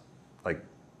cousins like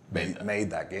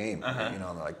made that game. And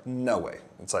they're like, no way.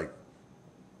 It's like,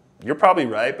 you're probably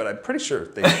right, but I'm pretty sure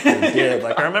they did.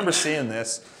 Like I remember seeing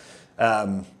this.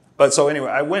 But so anyway,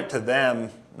 I went to them,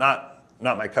 not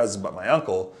my cousin, but my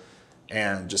uncle,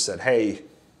 and just said, hey,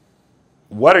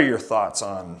 what are your thoughts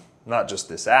on not just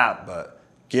this app, but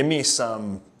give me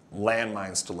some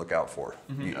landmines to look out for.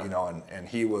 And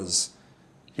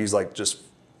he's like, just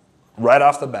right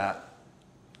off the bat,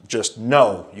 just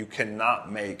know you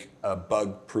cannot make a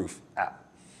bug-proof app.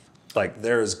 Like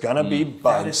there's gonna be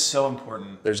bugs. That is so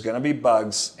important. There's gonna be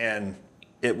bugs, and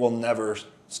it will never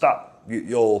stop.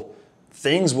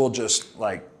 Things will just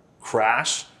like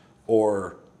crash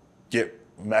or get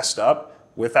messed up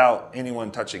without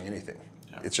anyone touching anything.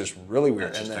 Yeah. It's just really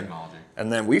weird. That's just technology.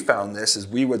 And then we found this is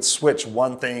we would switch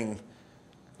one thing,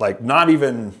 like not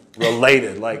even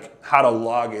related, like how to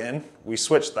log in. We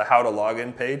switched the how to log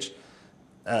in page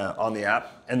on the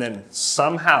app, and then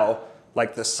somehow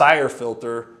like the sire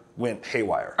filter went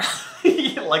haywire.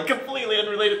 Like completely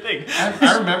unrelated thing.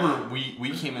 I remember we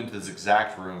came into this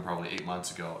exact room probably 8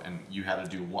 months ago, and you had to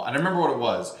do one. I don't remember what it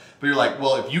was, but you're like,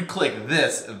 well, if you click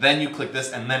this, then you click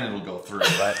this, and then it'll go through.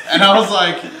 Right? And I was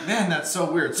like, man, that's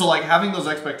so weird. So like having those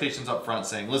expectations up front,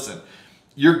 saying, listen,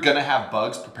 you're gonna have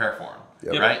bugs, prepare for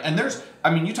them, right?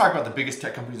 And you talk about the biggest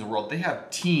tech companies in the world. They have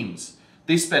teams.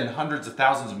 They spend hundreds of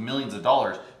thousands of millions of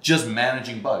dollars just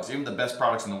managing bugs. Even the best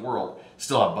products in the world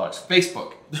still have bugs.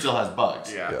 Facebook still has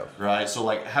bugs. Yeah. Right? So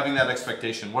like having that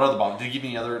expectation. What are the bombs? Did he give me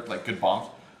any other like good bombs?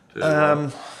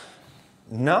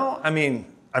 No, I mean,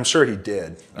 I'm sure he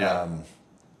did. Yeah.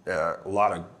 A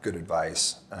lot of good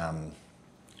advice.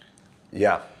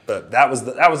 Yeah, but that was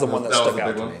the one that stuck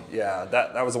out to me. Yeah,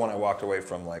 that was the one I walked away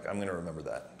from. Like, I'm gonna remember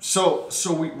that. So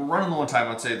we're running low on time.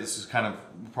 I'd say this is kind of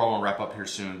probably gonna wrap up here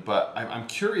soon. But I'm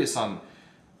curious on,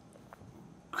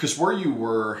 Chris, where you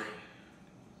were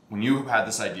when you had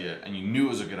this idea and you knew it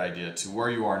was a good idea to where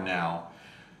you are now.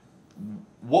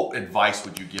 What advice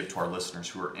would you give to our listeners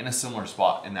who are in a similar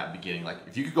spot in that beginning? Like,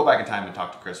 if you could go back in time and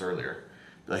talk to Chris earlier,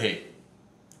 be like, hey,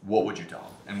 what would you tell them?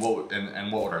 And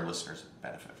what would our listeners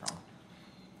benefit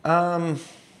from?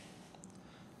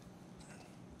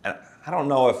 I don't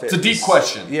know if it's a deep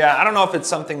question. Yeah, I don't know if it's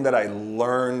something that I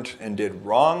learned and did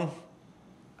wrong.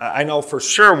 I know for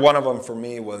sure one of them for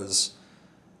me was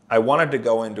I wanted to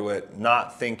go into it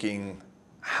not thinking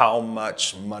how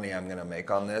much money I'm going to make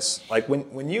on this. Like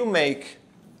when you make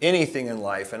anything in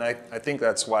life, and I think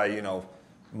that's why, you know,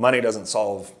 money doesn't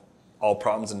solve all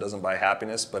problems and doesn't buy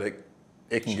happiness, but it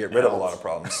can get rid of a lot of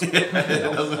problems. It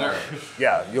doesn't hurt.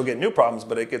 Yeah, you'll get new problems,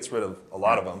 but it gets rid of a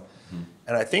lot of them. Mm-hmm.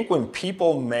 And I think when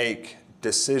people make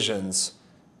decisions,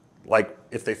 like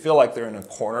if they feel like they're in a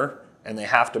corner and they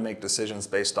have to make decisions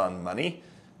based on money,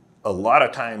 a lot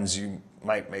of times you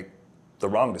might make the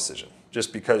wrong decision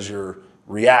just because you're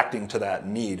reacting to that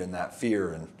need and that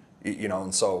fear. And, you know,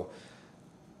 and so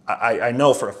I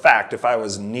know for a fact if I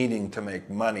was needing to make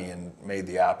money and made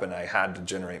the app and I had to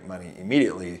generate money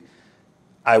immediately,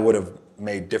 I would have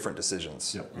made different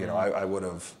decisions. Yep. You know, I would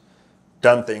have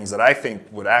done things that I think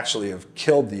would actually have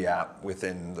killed the app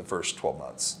within the first 12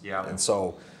 months. Yeah. And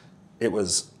so it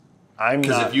was,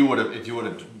 because if you would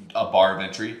have a bar of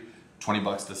entry,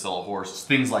 $20 to sell a horse,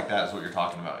 things like that is what you're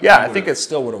talking about. Yeah, I think it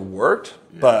still would have worked,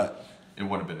 but it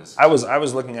would have been. I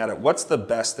was looking at it. What's the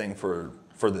best thing for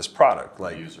this product?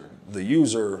 Like the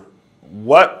user.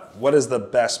 What is the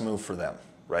best move for them?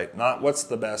 Right? Not what's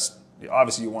the best.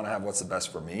 Obviously, you want to have what's the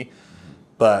best for me,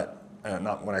 but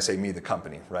not when I say me, the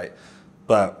company, right?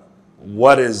 But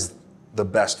what is the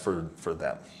best for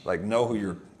them? Like know who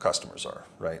your customers are,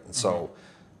 right? And so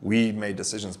we made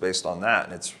decisions based on that,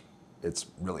 and it's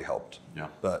really helped. Yeah.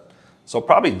 But so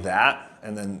probably that,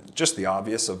 and then just the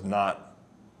obvious of not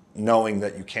knowing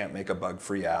that you can't make a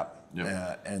bug-free app,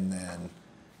 and then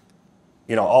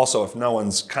you know also if no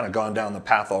one's kind of gone down the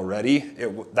path already,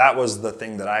 that was the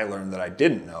thing that I learned that I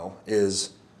didn't know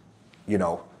is, you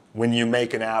know, when you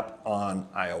make an app on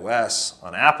iOS,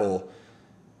 on Apple,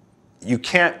 you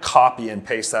can't copy and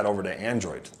paste that over to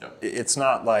Android. Yep. It's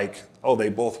not like, oh, they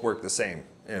both work the same.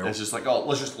 You know? It's just like, oh,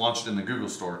 let's just launch it in the Google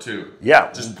store too.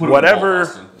 Yeah, just put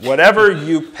whatever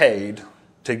you paid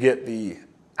to get the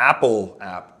Apple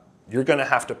app, you're going to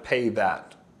have to pay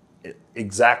that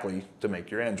exactly to make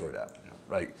your Android app,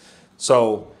 right?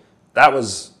 So that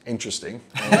was interesting,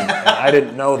 and I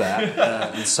didn't know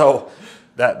that, and so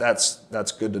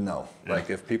that's good to know. Yeah.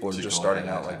 Like if people are just starting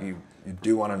out, like you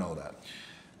do want to know that.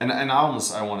 And I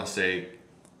want to say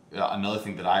another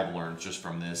thing that I've learned just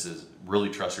from this is really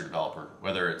trust your developer.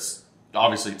 Whether it's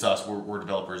obviously it's us, we're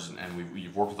developers, and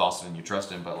you've worked with Austin and you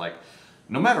trust him. But like,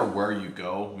 no matter where you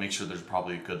go, make sure there's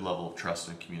probably a good level of trust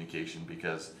and communication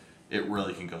because it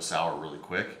really can go sour really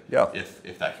quick. Yeah.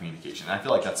 If that communication, and I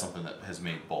feel like that's something that has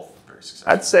made both very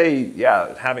successful. I'd say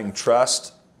having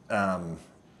trust and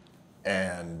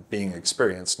being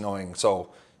experienced, knowing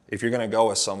so. If you're going to go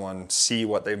with someone, see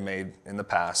what they've made in the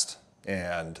past,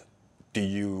 and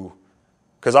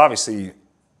because obviously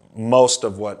most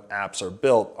of what apps are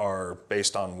built are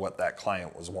based on what that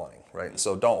client was wanting, right? And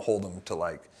so don't hold them to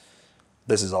like,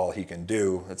 this is all he can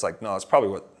do. It's like, no, it's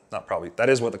probably that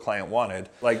is what the client wanted.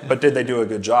 Like, but did they do a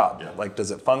good job? Yeah. Like,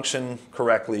 does it function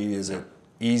correctly? Is it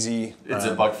easy? Is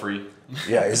it bug-free?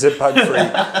 Yeah, is it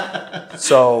bug-free?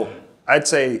 So I'd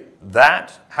say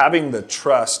that having the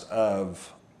trust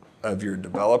of your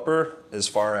developer as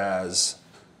far as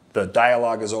the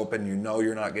dialogue is open, you know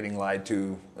you're not getting lied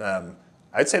to.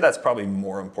 I'd say that's probably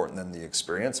more important than the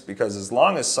experience because as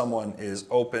long as someone is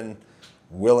open,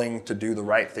 willing to do the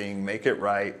right thing, make it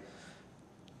right,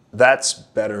 that's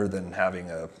better than having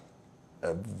a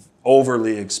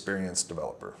overly experienced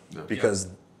developer because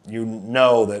you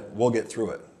know that we'll get through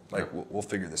it. Like we'll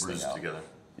figure this thing out together.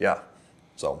 Yeah.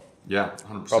 So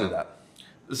 100%. Probably that.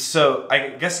 So I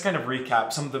guess to kind of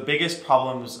recap, some of the biggest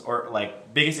problems or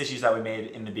like biggest issues that we made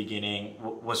in the beginning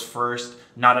was first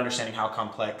not understanding how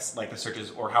complex like the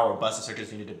searches or how robust the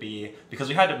searches needed to be because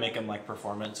we had to make them like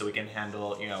performant so we can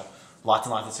handle, you know, lots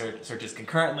and lots of searches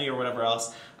concurrently or whatever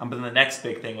else. But then the next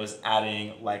big thing was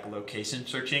adding like location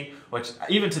searching, which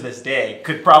even to this day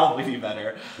could probably be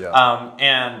better. Yeah.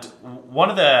 And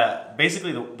one of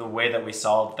basically the way that we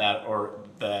solved that or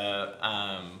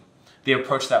the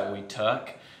approach that we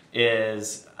took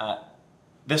is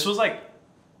this was like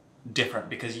different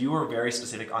because you were very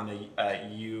specific on the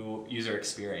user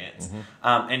experience.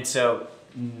 And so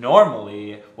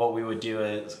normally what we would do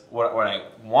is what I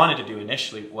wanted to do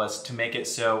initially was to make it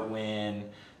so when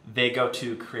they go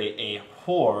to create a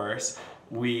horse,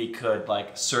 we could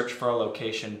like search for a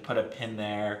location, put a pin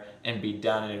there and be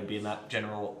done and it would be in that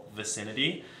general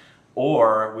vicinity.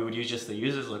 or we would use just the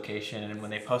user's location, and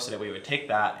when they posted it, we would take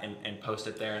that and post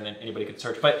it there, and then anybody could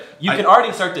search. But you can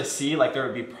already start to see like there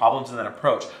would be problems in that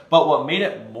approach. But what made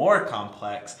it more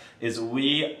complex is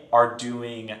we are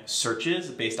doing searches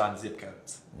based on zip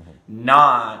codes,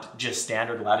 not just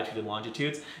standard latitude and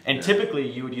longitudes. And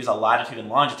typically you would use a latitude and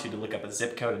longitude to look up a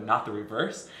zip code and not the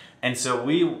reverse. And so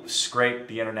we scraped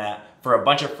the internet for a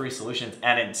bunch of free solutions,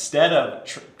 and instead of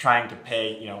trying to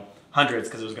pay, you know, hundreds,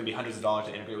 because it was going to be hundreds of dollars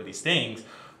to integrate with these things,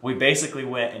 we basically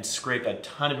went and scraped a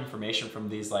ton of information from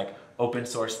these like open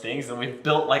source things, and we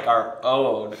built like our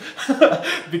own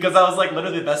because that was like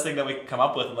literally the best thing that we could come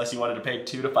up with, unless you wanted to pay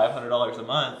 $200 to $500 a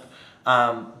month.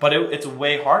 But it's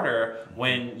way harder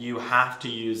when you have to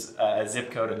use a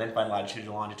zip code and then find latitude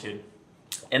and longitude,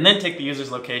 and then take the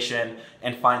user's location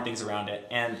and find things around it.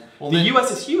 And the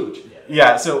US is huge.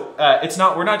 Yeah, so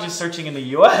we're not just searching in the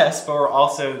US, but we're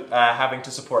also having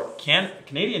to support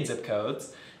Canadian zip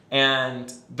codes,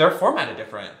 and they're formatted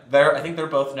different. I think they're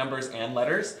both numbers and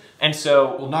letters. And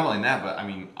so... Well, not only that, but I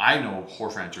mean, I know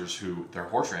horse ranchers who, their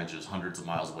horse ranch is hundreds of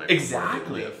miles away from where they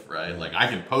live, right? Like, I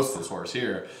can post this horse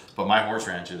here, but my horse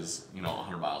ranch is, you know,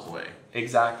 100 miles away.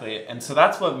 Exactly. And so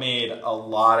that's what made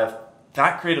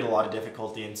that created a lot of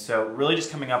difficulty. And so really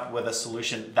just coming up with a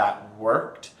solution that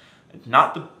worked,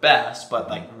 not the best, but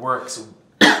like works,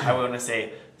 I want to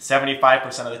say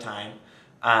 75% of the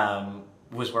time,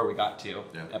 was where we got to.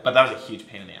 Yeah. But that was a huge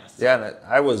pain in the ass. Yeah, and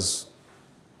I was,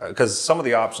 because some of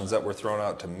the options that were thrown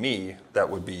out to me that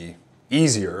would be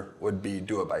easier would be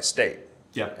do it by state.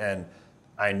 Yeah. And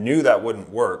I knew that wouldn't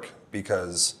work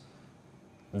because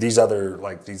these other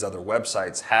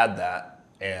websites had that,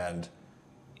 and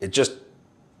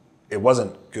it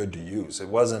wasn't good to use. It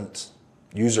wasn't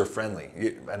user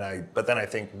friendly. But then I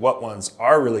think what ones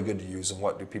are really good to use and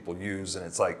what do people use? And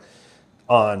it's like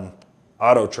on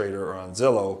AutoTrader or on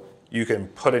Zillow, you can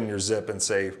put in your zip and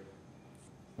say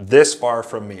this far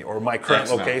from me, or my current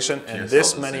location, and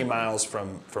this many miles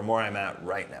from where I'm at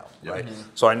right now, right?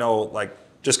 So I know, like,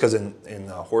 just because in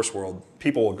the horse world,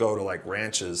 people will go to like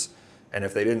ranches, and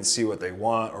if they didn't see what they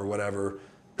want or whatever,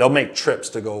 they'll make trips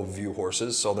to go view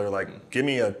horses. So they're like, give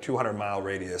me a 200-mile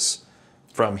radius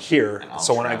from here.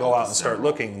 So when I go out and start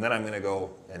looking, then I'm going to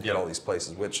go and hit all these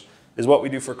places, which is what we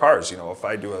do for cars. You know, if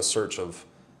I do a search of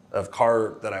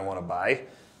car that I want to buy,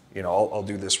 you know, I'll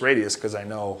do this radius because I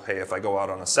know, hey, if I go out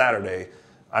on a Saturday,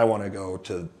 I want to go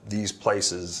to these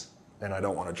places, and I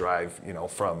don't want to drive, you know,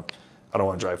 I don't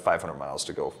want to drive 500 miles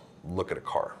to go look at a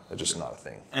car. It's just not a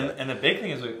thing. And the big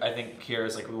thing is, I think here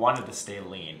is like we wanted to stay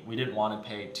lean. We didn't want to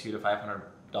pay $200 to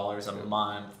 $500 a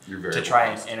month to try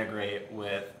and integrate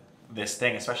with this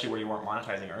thing, especially where you weren't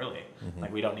monetizing early.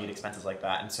 Like, we don't need expenses like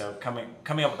that. And so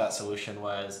coming up with that solution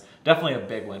was definitely a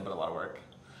big win, but a lot of work.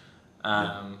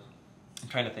 I'm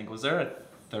trying to think, was there a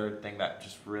third thing that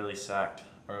just really sucked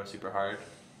or was super hard?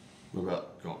 What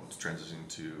about transitioning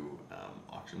to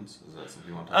auctions? Is that something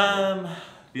you want to talk about?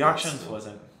 The auctions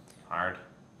wasn't hard.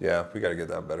 Yeah, we got to get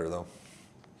that better though.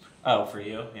 Oh, for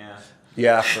you? Yeah.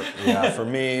 Yeah, for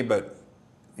me, but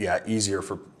yeah, easier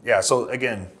for, so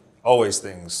again, always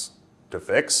things to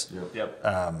fix. Yep.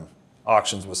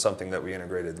 Auctions was something that we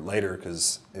integrated later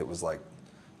because it was like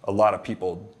a lot of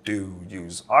people do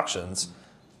use auctions.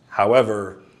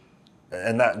 However,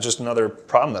 and that just another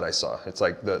problem that I saw. It's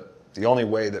like the only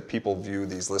way that people view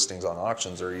these listings on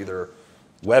auctions are either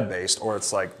web-based, or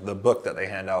it's like the book that they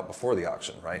hand out before the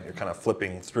auction, right? You're kind of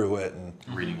flipping through it, and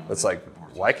reading. It's like,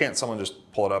 why can't someone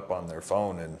just pull it up on their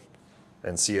phone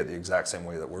and see it the exact same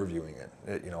way that we're viewing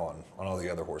it, you know, on all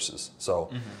the other horses?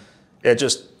 So it's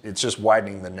just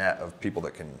widening the net of people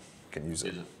that can use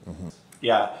it.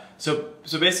 Yeah. So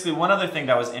basically, one other thing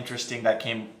that was interesting that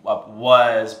came up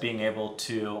was being able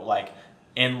to like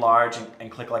enlarge and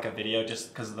click like a video, just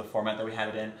because of the format that we had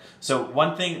it in. So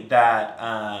one thing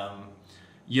that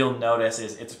you'll notice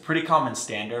is it's a pretty common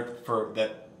standard for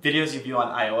the videos you view on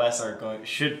iOS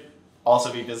should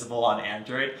also be visible on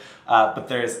Android, but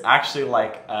there's actually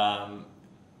like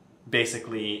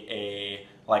basically a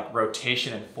like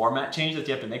rotation and format change that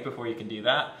you have to make before you can do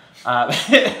that.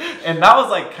 And that was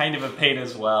like kind of a pain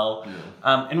as well.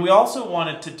 And we also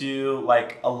wanted to do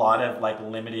like a lot of like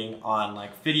limiting on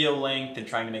like video length and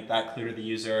trying to make that clear to the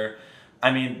user.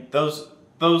 I mean, those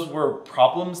were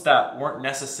problems that weren't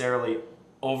necessarily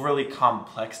overly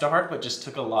complex to heart, but just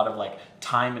took a lot of like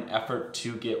time and effort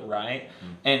to get right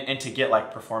and to get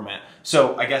like performant.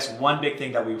 So I guess one big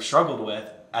thing that we struggled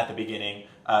with at the beginning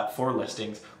for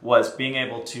listings was being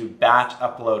able to batch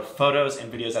upload photos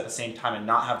and videos at the same time and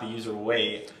not have the user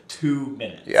wait 2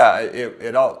 minutes. Yeah,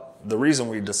 the reason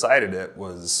we decided it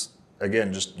was,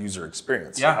 again, just user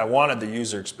experience. Yeah. I wanted the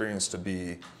user experience to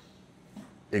be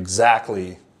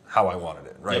exactly how I wanted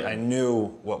it, right? Yep. I knew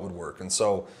what would work. And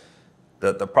so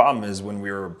the problem is when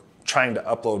we were trying to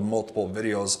upload multiple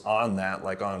videos on that,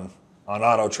 like on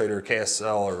AutoTrader,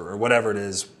 KSL, or whatever it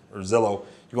is, or Zillow,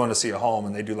 you want to see a home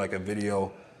and they do like a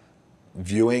video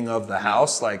viewing of the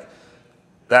house, like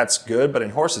that's good. But in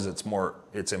horses,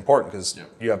 it's important because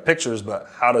you have pictures, but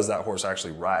how does that horse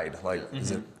actually ride? Like,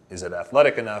 is it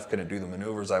athletic enough? Can it do the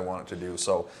maneuvers I want it to do?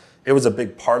 So it was a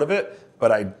big part of it,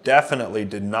 but I definitely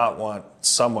did not want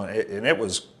someone, and it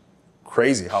was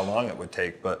crazy how long it would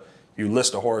take, but you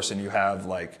list a horse and you have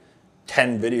like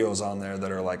 10 videos on there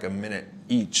that are like a minute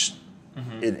each,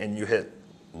 and you hit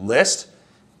list.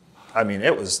 I mean,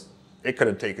 it could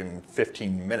have taken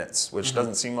 15 minutes, which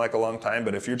doesn't seem like a long time,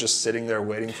 but if you're just sitting there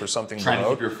waiting for something to load, trying to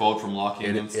keep your phone from locking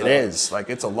in and stuff. It is like,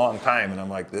 it's a long time, and I'm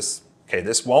like, this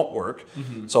won't work.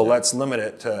 So let's limit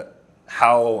it to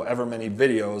however many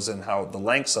videos and how the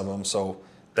lengths of them, so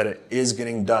that it is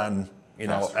getting done, you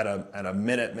know, at a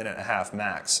minute and a half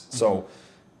max. So,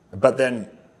 but then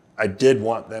I did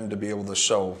want them to be able to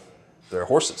show their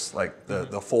horses, like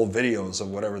the full videos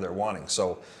of whatever they're wanting.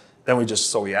 So then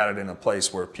we added in a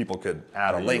place where people could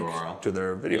add a link to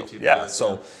their video. YouTube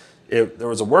so there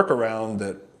was a workaround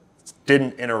that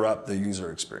didn't interrupt the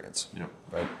user experience. Yeah.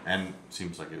 Right. And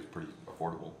seems like it was pretty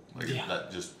affordable. Like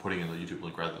that, just putting in the YouTube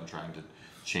link rather than trying to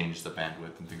change the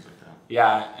bandwidth and things like that.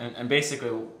 Yeah, and basically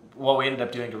what we ended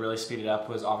up doing to really speed it up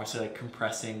was obviously like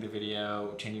compressing the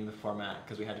video, changing the format,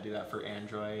 because we had to do that for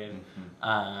Android.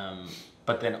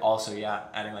 But then also,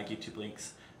 adding like YouTube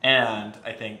links. And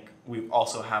I think we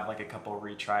also have like a couple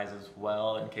retries as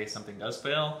well in case something does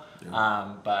fail.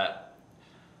 Yeah. But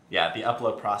yeah, the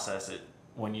upload process,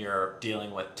 when you're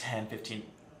dealing with 10, 15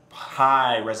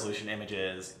 high resolution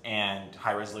images and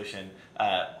high resolution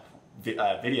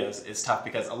videos is tough,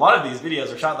 because a lot of these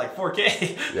videos are shot like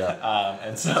 4K.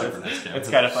 And so it's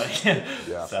kind of funny.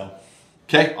 So.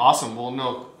 Okay, awesome. Well,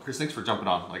 no, Chris, thanks for jumping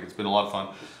on. Like, it's been a lot of fun.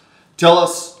 Tell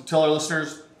our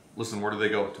listeners, listen, where do they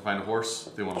go to find a horse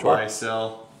if they want to buy,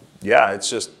 sell? Yeah, it's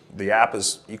just, the app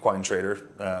is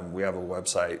EquineTrader. We have a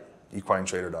website,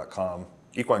 EquineTrader.com.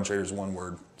 EquineTrader is one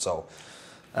word, so.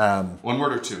 One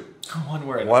word or two? One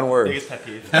word. One word. Biggest pet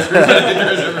peeve.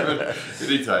 Anytime.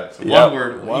 So one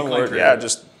word. One word. Yeah,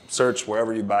 just search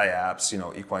wherever you buy apps. You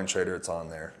know, EquineTrader. It's on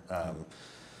there.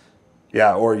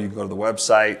 Or you can go to the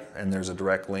website and there's a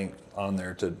direct link on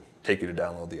there to take you to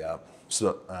download the app.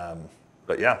 So,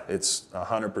 but yeah, it's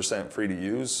 100% free to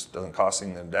use. Doesn't cost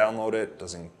anything to download it.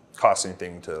 Doesn't cost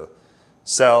anything to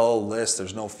sell, list.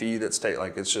 There's no fee that's taken.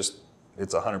 Like, it's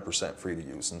 100% free to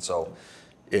use, and so.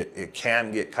 It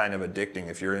can get kind of addicting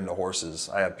if you're into horses.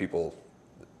 I have people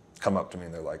come up to me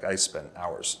and they're like, I spend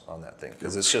hours on that thing,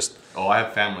 because it's just. Oh, I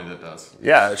have family that does.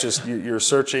 Yeah, it's just you're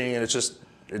searching, and it just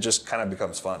kind of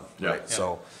becomes fun, right? Yeah.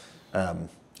 So.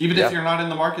 Even if you're not in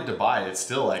the market to buy, it's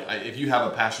still like, if you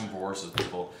have a passion for horses,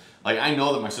 people, like, I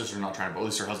know that my sister's not trying to, but at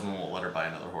least her husband won't let her buy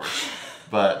another horse.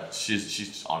 But she's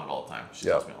just on it all the time. She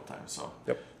tells me all the time. So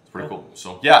it's pretty cool.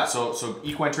 So so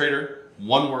EquineTrader,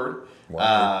 one word.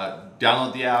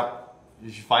 Download the app.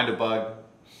 If you find a bug,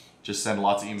 just send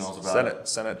lots of emails about it.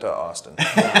 Send it to Austin.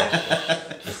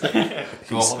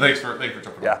 Cool. Thanks for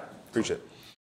jumping on. Yeah, appreciate it.